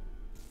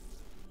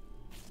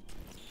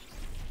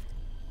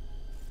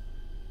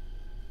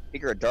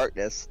 Speaker of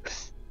darkness.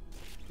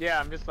 Yeah,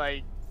 I'm just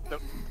like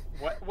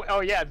what? Oh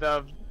yeah,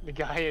 the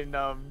guy in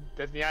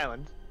Disney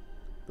Island.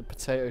 The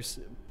potato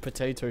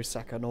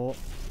sackanaut.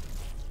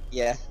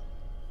 Yeah.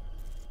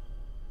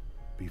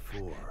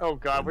 Before. Oh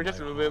god, we're in just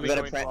my really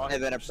heart, going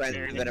I've been a off. friend.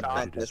 Staring I've been at a Tom.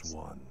 friend. it is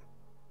one.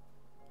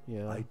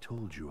 Yeah. I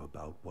told you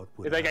about what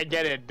would It's like I happen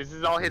get it. This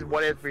is all if his we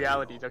what were if to fail.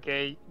 realities,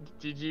 okay?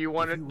 Do you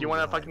want to If you do you want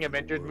a arrive fucking in a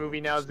Avengers world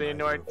movie now, that's neither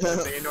Xehanort, of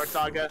us Xehanort nor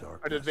Saga,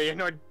 or the darkness,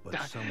 Xehanort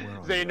but somewhere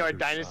on the Xehanort other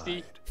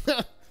Dynasty?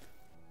 side,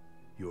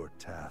 your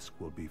task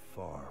will be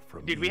far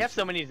from Dude, we have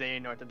so easy. many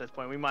Xehanorts at this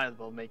point. We might as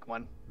well make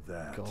one.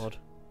 That God.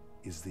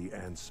 is the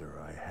answer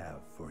I have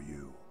for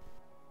you.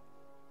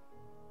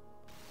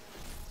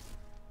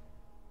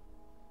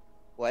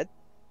 What?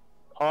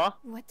 Huh?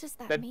 What does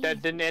that That mean?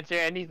 that didn't answer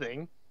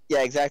anything.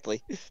 Yeah,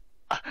 exactly.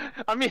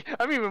 I mean,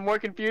 I'm even more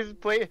confused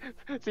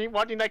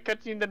watching that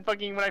cutscene than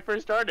fucking when I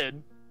first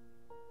started.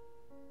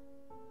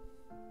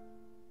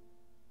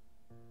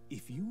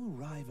 If you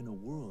arrive in a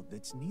world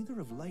that's neither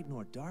of light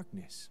nor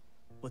darkness,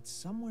 but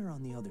somewhere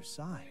on the other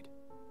side,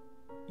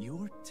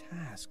 your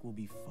task will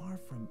be far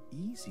from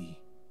easy.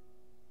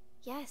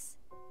 Yes,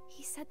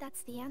 he said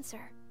that's the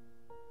answer.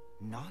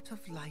 Not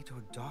of light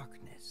or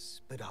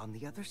darkness, but on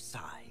the other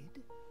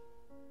side?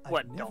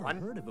 What, I've never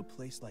Dawn? heard of a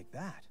place like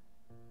that.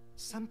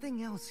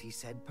 Something else he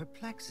said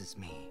perplexes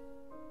me.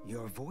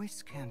 Your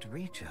voice can't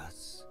reach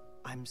us.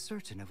 I'm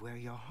certain of where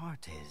your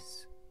heart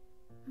is.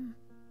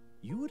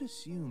 You would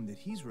assume that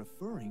he's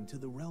referring to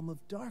the realm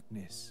of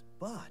darkness,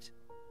 but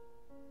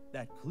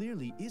that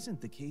clearly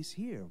isn't the case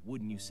here,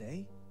 wouldn't you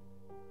say?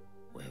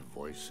 Where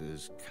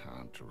voices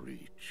can't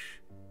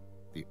reach.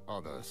 The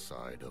other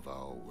side of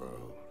our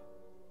world.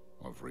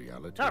 Of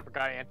reality. I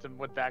forgot to answer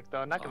with back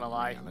though. Not gonna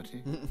lie.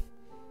 Reality.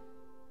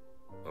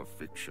 A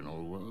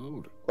fictional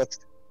world. What's?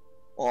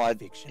 Well,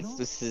 Fictional?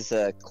 this is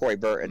Corey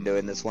Burton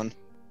doing this one.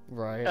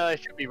 Right.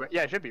 It should be right.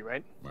 Yeah, it should be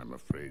right. I'm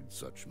afraid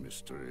such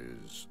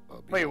mysteries are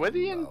Wait, was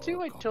he in beyond 2?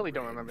 our I totally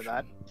don't remember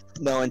that.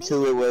 comprehension. No,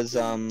 until it was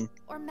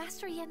Or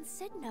Master Yen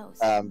Sid knows.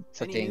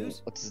 fucking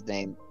news? what's his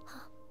name?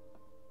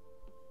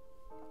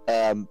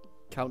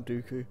 Count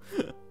Dooku.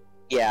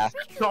 Yeah,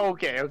 Oh,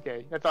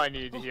 okay. That's all I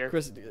needed to hear.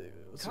 Was it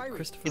Kyrie,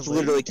 Christopher it's Lee?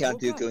 literally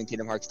Count woke up. Dooku in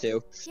Kingdom Hearts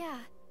 2. Yeah,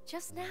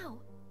 just now.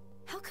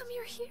 How come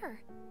you're here?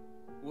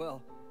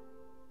 Well,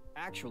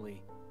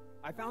 actually,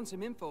 I found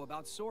some info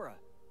about Sora.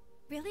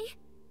 Really?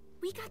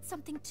 We got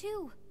something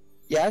too.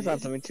 Yeah, I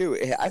found something too.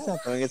 I found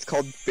something. It's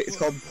called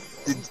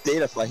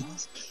data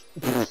fights.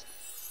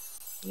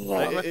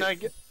 Let's not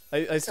get.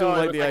 I still Oh,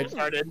 like it the looks like idea. it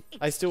started.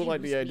 I still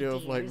like the Excuse me, idea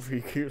of like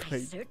dears. Riku I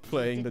like certainly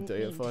playing the didn't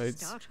data mean to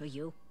fights. startle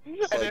you.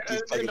 Like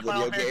these fucking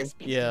video games.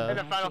 Yeah. In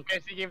the Final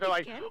Fantasy game, they're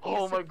like, It can't be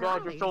oh a my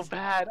god, you're so surprise.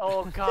 bad.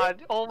 Oh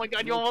god. Oh my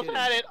god, you No almost kidding.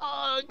 had it.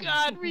 Oh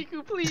god,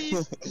 Riku,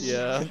 please.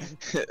 Yeah.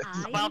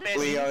 I Final am Fantasy,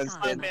 Leon the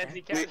said- Final godmother,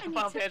 Fantasy cast, and Final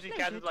it's a Fantasy cast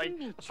pleasure is to like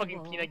meet a you fucking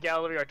all. peanut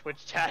gallery or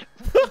Twitch chat.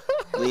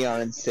 Leon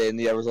and Sin,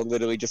 yeah, was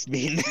literally just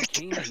me. I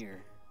came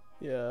here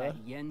Yeah.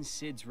 at Yen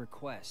Sid's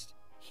request.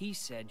 He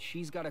said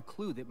she's got a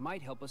clue that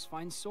might help us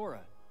find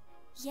Sora.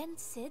 Yen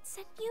Sid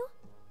sent you?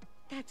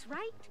 That's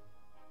right.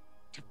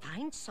 To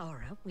find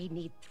Sora, we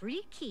need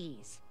 3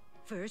 keys.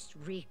 First,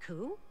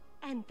 Riku,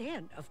 and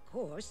then, of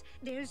course,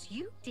 there's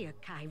you, dear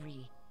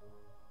Kairi.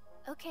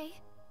 Okay.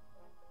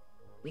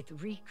 With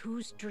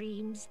Riku's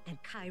dreams and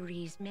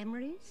Kairi's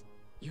memories,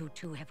 you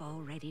two have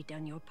already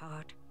done your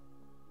part.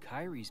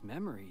 Kyrie's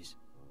memories.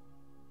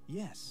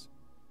 Yes.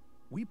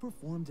 We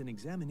performed an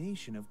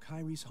examination of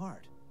Kyrie's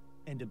heart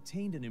and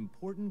obtained an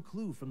important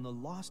clue from the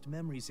lost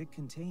memories it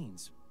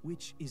contains,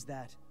 which is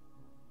that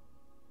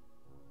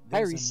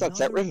Kyrie there's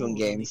sucks at another rhythm world on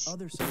games. the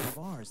other side of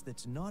ours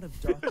that's not of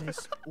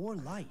darkness or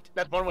light.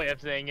 That's one way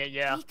of saying it,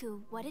 yeah. Riku,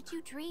 what did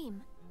you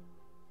dream?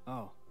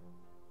 Oh.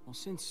 Well,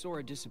 since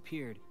Sora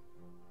disappeared,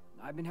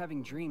 I've been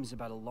having dreams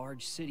about a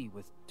large city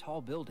with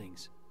tall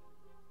buildings.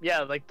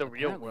 Yeah, like the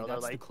real Apparently world, or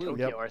that's the like clue.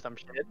 Tokyo Yep. or some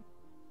shit.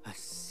 A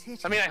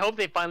city. I mean, I hope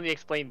they finally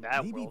explain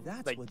that Maybe world.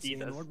 that's Like, what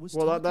Jesus. Xehanort was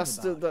Well, talking that's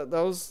the about.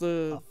 that was A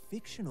the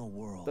fictional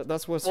world.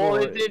 that's where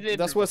Well, Sora. it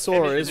That's where it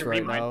Sora is is in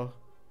right Remind. now.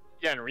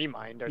 Yeah, and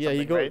Remind or Yeah, something,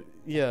 you go. right?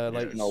 Yeah,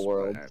 like Yes, No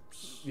world.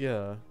 perhaps.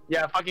 yeah.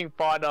 Yeah, fucking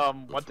fought, The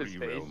what's his three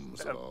face?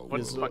 realms are What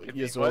the world, fuck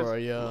his name was?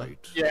 Yuzora, yeah.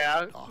 light,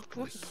 Yeah,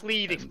 darkness,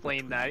 please and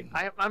explain that.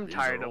 between. I'm These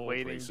tired are of all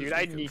waiting, places dude. we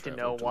I can need to travel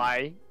know to,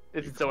 why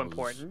this is so because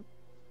important.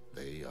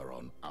 They are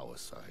on our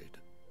side.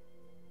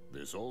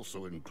 This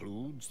also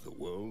includes the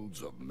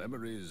worlds of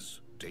memories,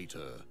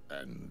 data,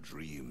 and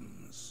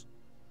dreams.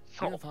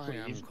 Oh, If I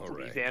am please,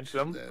 correct, answer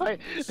them. then Like,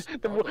 this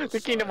the other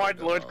Kingdom Hearts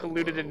side of Lords our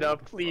colluded world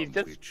enough. Please, from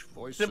just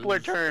which simpler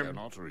voices term.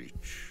 cannot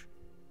reach,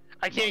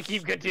 I can't must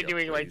keep be a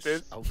continuing like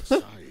place this.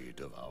 outside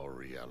of our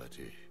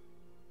reality.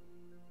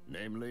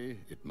 Namely,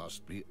 it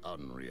must be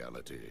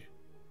unreality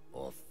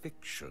or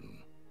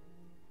fiction.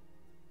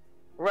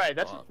 Right,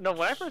 that's But no.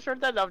 When I first heard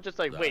that, I was just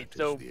like, that wait, is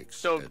so the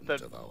so extent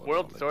the of our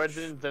world knowledge.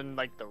 swords in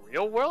like the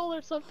real world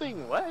or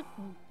something? What?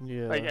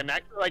 Yeah. Like an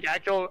actual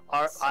So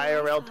I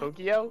IRL thought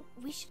Tokyo?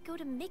 We should go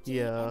to Mickey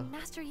Yeah. and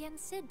Master Yen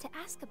Sid to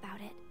ask about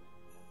it.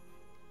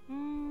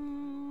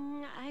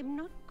 I'm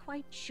not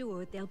quite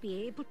sure they'll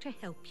be able to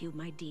help you,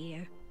 my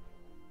dear.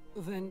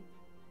 Then,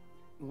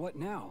 what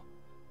now?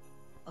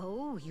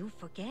 Oh, you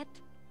forget.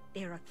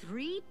 There are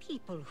 3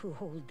 people who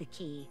hold the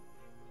key.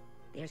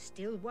 There's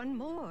still one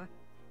more.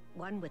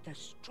 One with a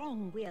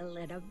strong will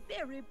and a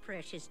very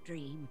precious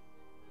dream.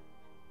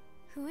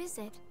 Who is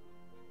it?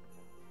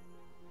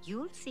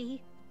 You'll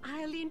see.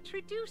 I'll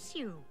introduce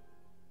you.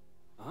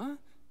 Huh?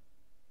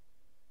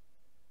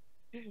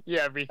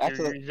 Yeah, me That's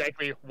too. a-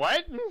 Exactly.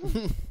 What?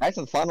 That's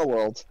the final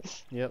world.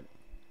 Yep.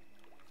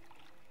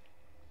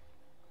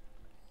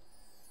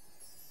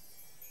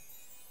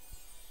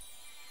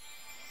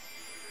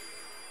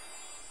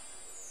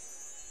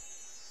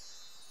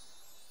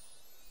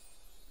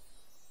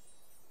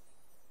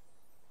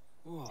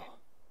 Whoa.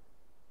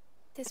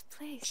 This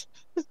place.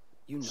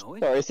 You know it?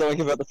 Sorry,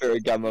 someone about the fairy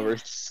godmother.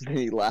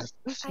 He laughed.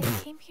 I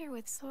came here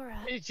with Sora.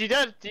 She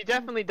does. She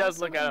definitely does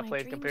Also look in out of my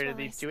place dreams compared to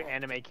while I these two slept.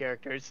 anime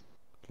characters.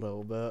 A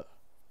little bit.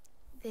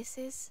 This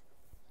is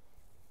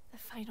the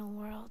final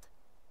world.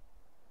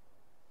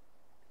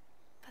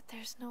 But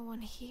there's no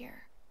one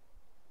here.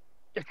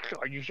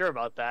 Are you sure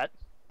about that?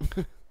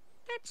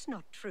 That's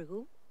not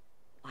true.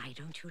 Why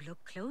don't you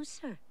look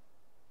closer?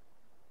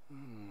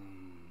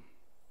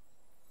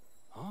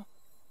 Huh?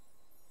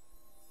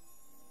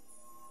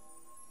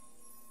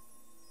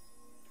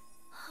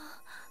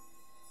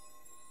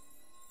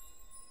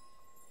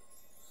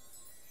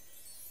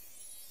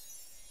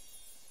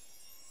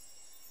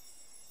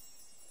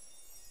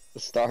 The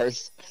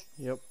stars.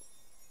 Yep.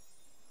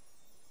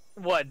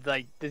 What?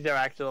 Like, is there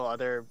actual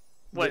other?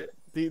 What?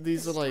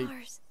 These The are like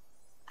stars.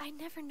 I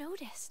never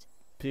noticed.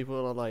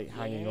 people are like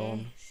hanging on.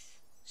 Yes.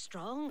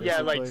 Strong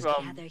Yeah, like wills Basically.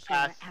 from gather here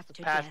past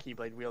after past death.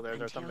 Keyblade wielders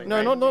or Until something. No,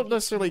 right? not ready to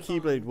necessarily move on.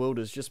 Keyblade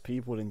wielders, just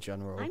people in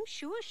general. I'm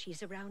sure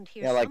she's around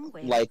here Yeah,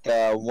 somewhere. like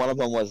one of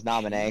them was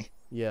Naminé.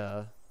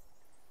 Yeah.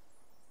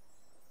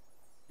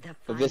 The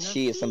But this final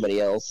she is somebody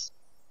key. else.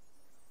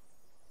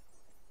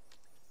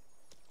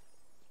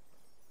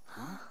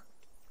 Huh?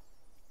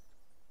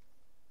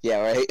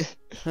 Yeah, right?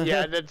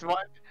 Yeah, that's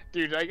what,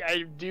 dude.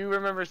 I do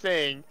remember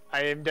saying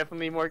I am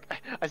definitely more.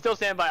 I still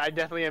stand by. I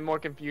definitely am more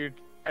confused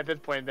at this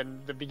point than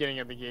the beginning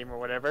of the game or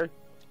whatever.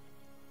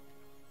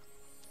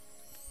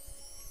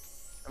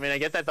 I mean, I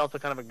guess that's also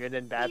kind of a good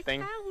and bad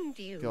thing. Found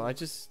you. Yo, I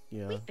just,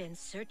 yeah. We've been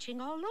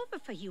searching all over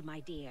for you, my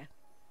dear.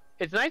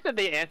 It's nice that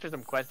they answer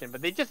some questions,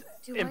 but they just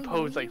Do I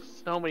impose know like you?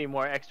 so many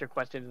more extra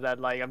questions that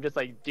like I'm just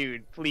like,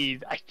 dude,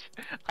 please,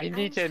 I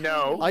need to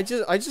know. I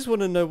just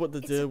want to know what the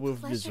It's deal a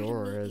with pleasure to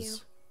Yuzora meet is. you.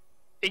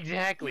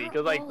 Exactly, You're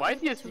because like, all why is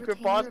he a able to secret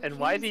retain boss, your and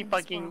why is he appearance in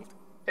this fucking world.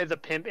 as a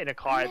pimp in a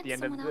car I at met the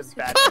end of someone the else who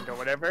bad said end or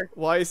whatever?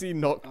 Why is he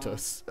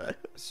Noctus?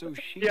 So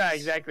she. Yeah,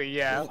 exactly.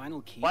 Yeah. The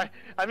final key. Why?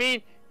 I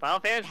mean, Final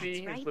Fantasy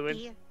That's right, influence.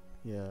 dear.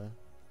 Yeah.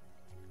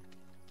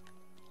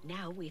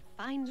 Now we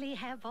finally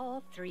have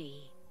all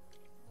three.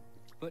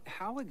 But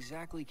how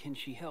exactly can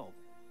she help?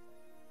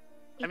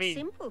 It's I mean,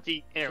 simple.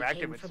 she She interacted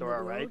came with from Sora,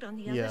 the world right? on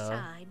the Yeah. other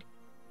side.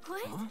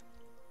 What? Huh?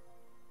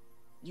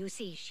 You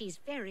see, she's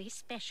very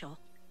special.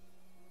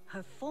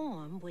 Her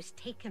form was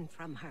taken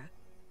from her,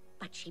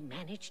 but she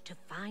managed to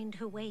find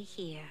her way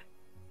here.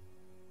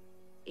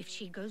 If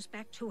she goes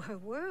back to her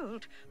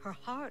world, her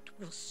heart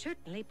will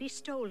certainly be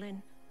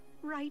stolen.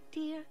 Right,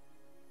 dear?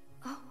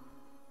 Oh.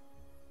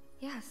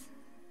 Yes.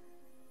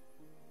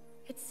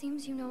 It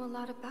seems you know a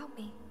lot about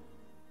me.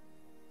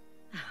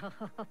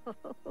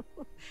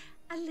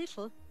 A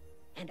little.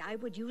 And I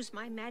would use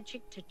my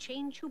magic to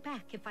change you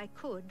back if I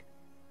could.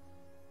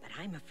 But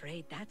I'm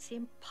afraid that's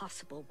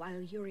impossible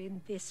while you're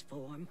in this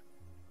form.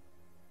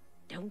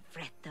 Don't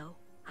fret, though.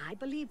 I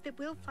believe that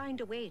we'll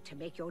find a way to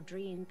make your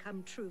dream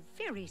come true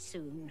very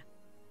soon.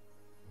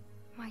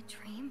 My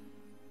dream?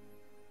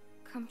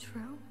 Come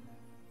true?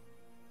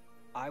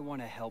 I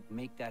want to help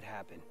make that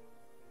happen.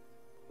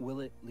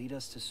 Will it lead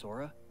us to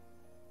Sora?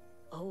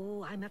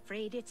 Oh, I'm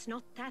afraid it's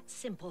not that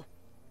simple.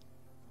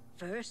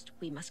 First,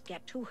 we must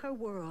get to her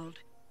world.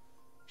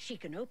 She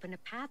can open a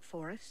path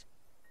for us,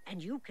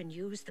 and you can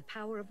use the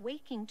power of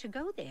waking to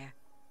go there.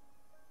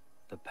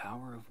 The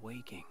power of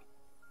waking.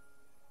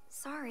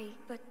 Sorry,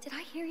 but did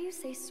I hear you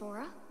say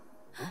Sora?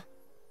 Huh?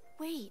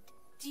 Wait,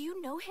 do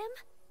you know him?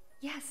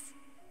 Yes.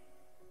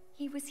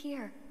 He was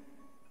here.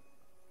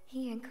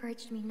 He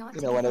encouraged me not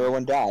You to know, when give up.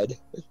 everyone died.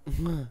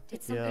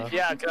 Did something Yeah.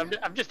 Yeah, happen cause to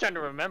him? I'm just trying to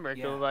remember. Cause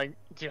Yeah. like,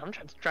 dude, I'm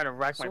trying to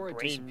rack my Sora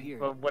brain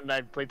disappeared. when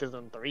I played this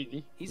on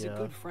 3. He's Yeah. a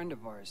good friend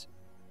of ours.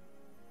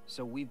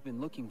 So we've been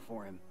looking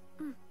for him.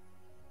 Mm.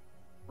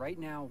 Right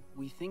now,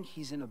 we think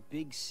he's in a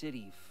big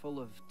city full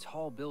of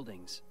tall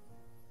buildings.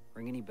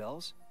 Ring any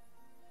bells?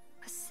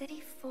 A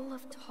city full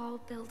of tall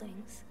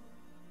buildings.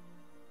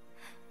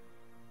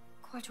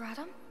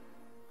 Quadratum?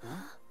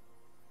 Huh?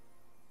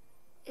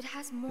 It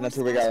has more That's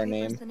where we got our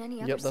skyscrapers name. than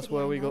any other Yep, that's city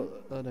where I we know.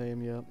 got that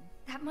name, yep.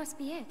 That must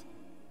be it.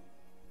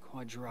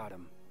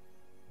 Quadratum.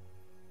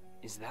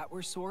 Is that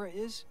where Sora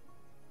is?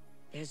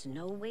 There's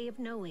no way of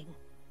knowing.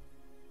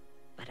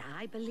 But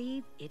I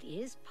believe it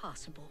is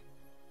possible.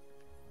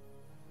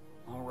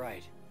 All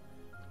right.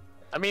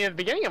 I mean, at the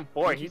beginning of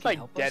 4, Think you he's can like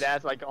help dead us?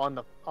 ass like on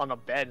the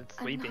bed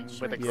I'm sleeping not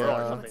sure with a exactly girl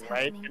or Yeah. something, what's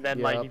right? happening. And then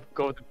like Yep. he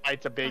goes and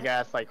fights a big But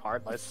ass like If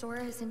heartless.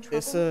 Sora is in trouble,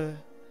 It's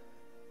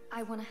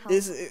I want to help.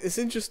 it's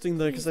interesting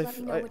though Please because let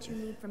me know what you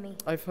need from me.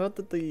 I've heard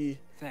that the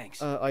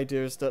Thanks.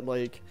 idea is that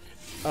like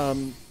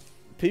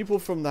people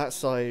from that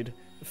side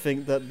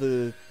think that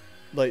the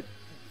like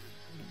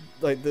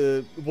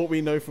the what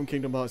we know from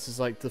Kingdom Hearts is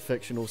like the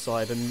fictional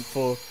side, and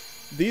for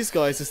these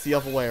guys it's the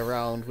other way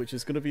around, which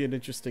is going to be an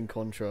interesting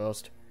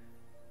contrast.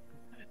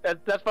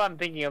 That's what I'm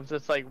thinking of.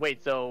 Just like,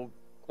 wait, so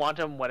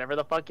quantum whatever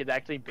the fuck is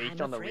actually based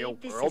I'm on the real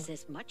afraid this world? is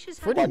as much as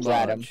Pretty I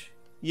Quadratum. much.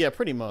 Yeah,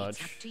 pretty It's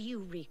much. up to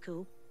you,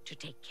 Riku, to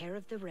take care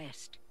of the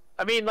rest.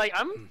 I mean, like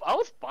I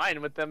was fine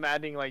with them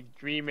adding like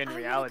dream and I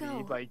wanna reality.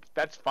 go. Like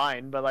that's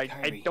fine, but like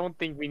I Kyrie, don't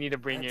think we need to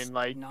bring that's in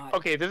like not-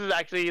 okay, this is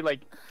actually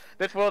like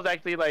this world's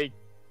actually like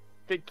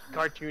the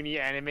cartoony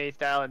anime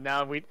style, and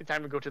now it's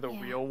time to go to the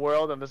Yeah. real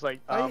world. I'm just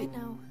like, I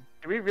know.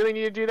 do we really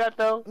need to do that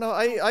though? No,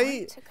 I I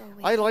want to go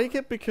with I you. like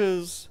it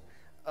because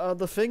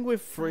the thing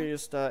with 3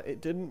 is that it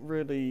didn't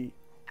really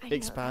I know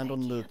expand that I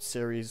on the can't.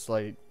 series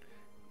I need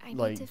to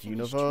like finish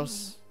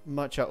universe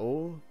much at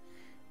all.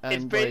 It's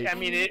And pretty. like, I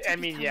mean, I need it, to I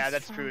mean, become yeah,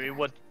 that's true. It stronger.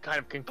 was kind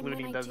of And when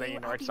concluding I the do,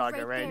 Xehanort I'll be saga,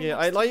 right right? there Yeah,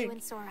 next I to like- you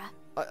and Sora.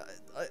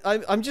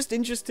 I'm just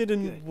interested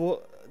in Good.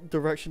 what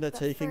direction they're But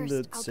taking first, the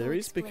I'll go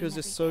series explain because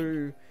it's so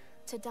everything.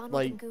 To Donald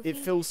like and Goofy, it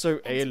feels so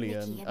and to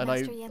alien, Mickey and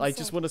Master Yen I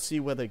just Sid. want to see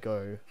where they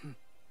go.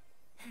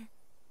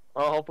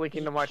 Well, hopefully Be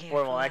Kingdom Hearts 4 will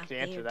careful actually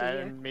out answer there, that,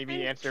 dear, and maybe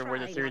and answer where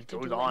the try series not to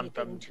goes do on anything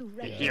from too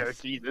here.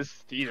 reckless. Jesus,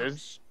 Come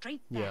Jesus.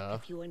 straight back Yeah.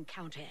 if you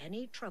encounter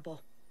any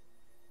trouble.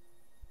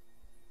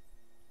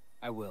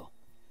 I will.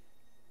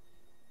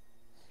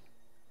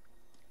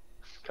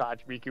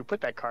 God, Riku,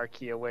 put that car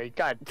key away.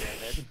 God damn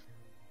it.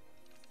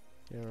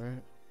 Yeah,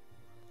 right.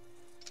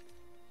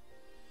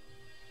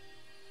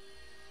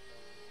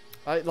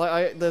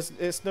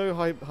 It's no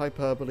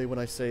hyperbole when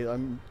I say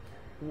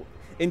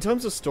in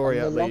terms of story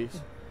I'm at the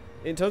least,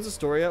 in terms of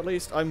story at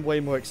least, I'm way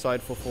more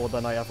excited for 4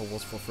 than I ever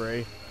was for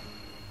 3.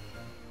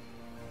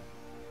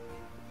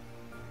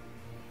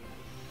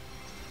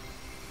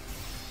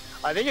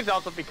 I think it's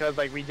also because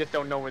like we just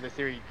don't know where the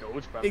series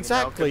goes from.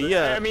 Exactly, you know?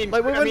 yeah. I mean,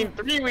 like, I mean,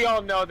 3 we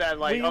all know that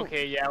like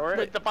okay, yeah,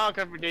 like, the final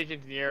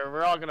confrontation's near.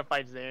 We're all gonna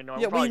fight Xehanort.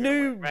 Yeah, we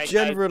knew right,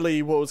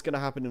 generally what was gonna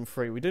happen in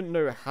 3. We didn't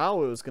know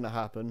how it was gonna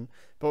happen,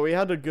 but we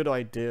had a good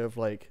idea of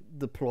like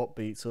the plot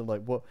beats and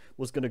like what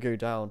was gonna go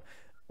down.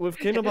 With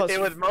Kingdom Hearts,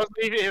 it was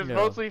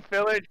mostly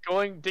filler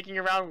digging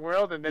around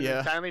world, and then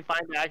Yeah. finally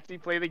find to actually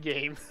play the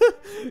game.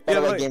 Yeah,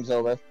 like game's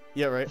over.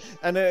 Yeah, right.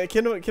 And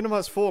Kingdom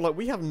Hearts 4, like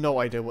we have no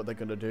idea what they're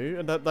gonna do,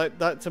 and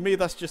that to me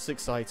that's just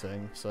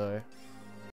exciting. So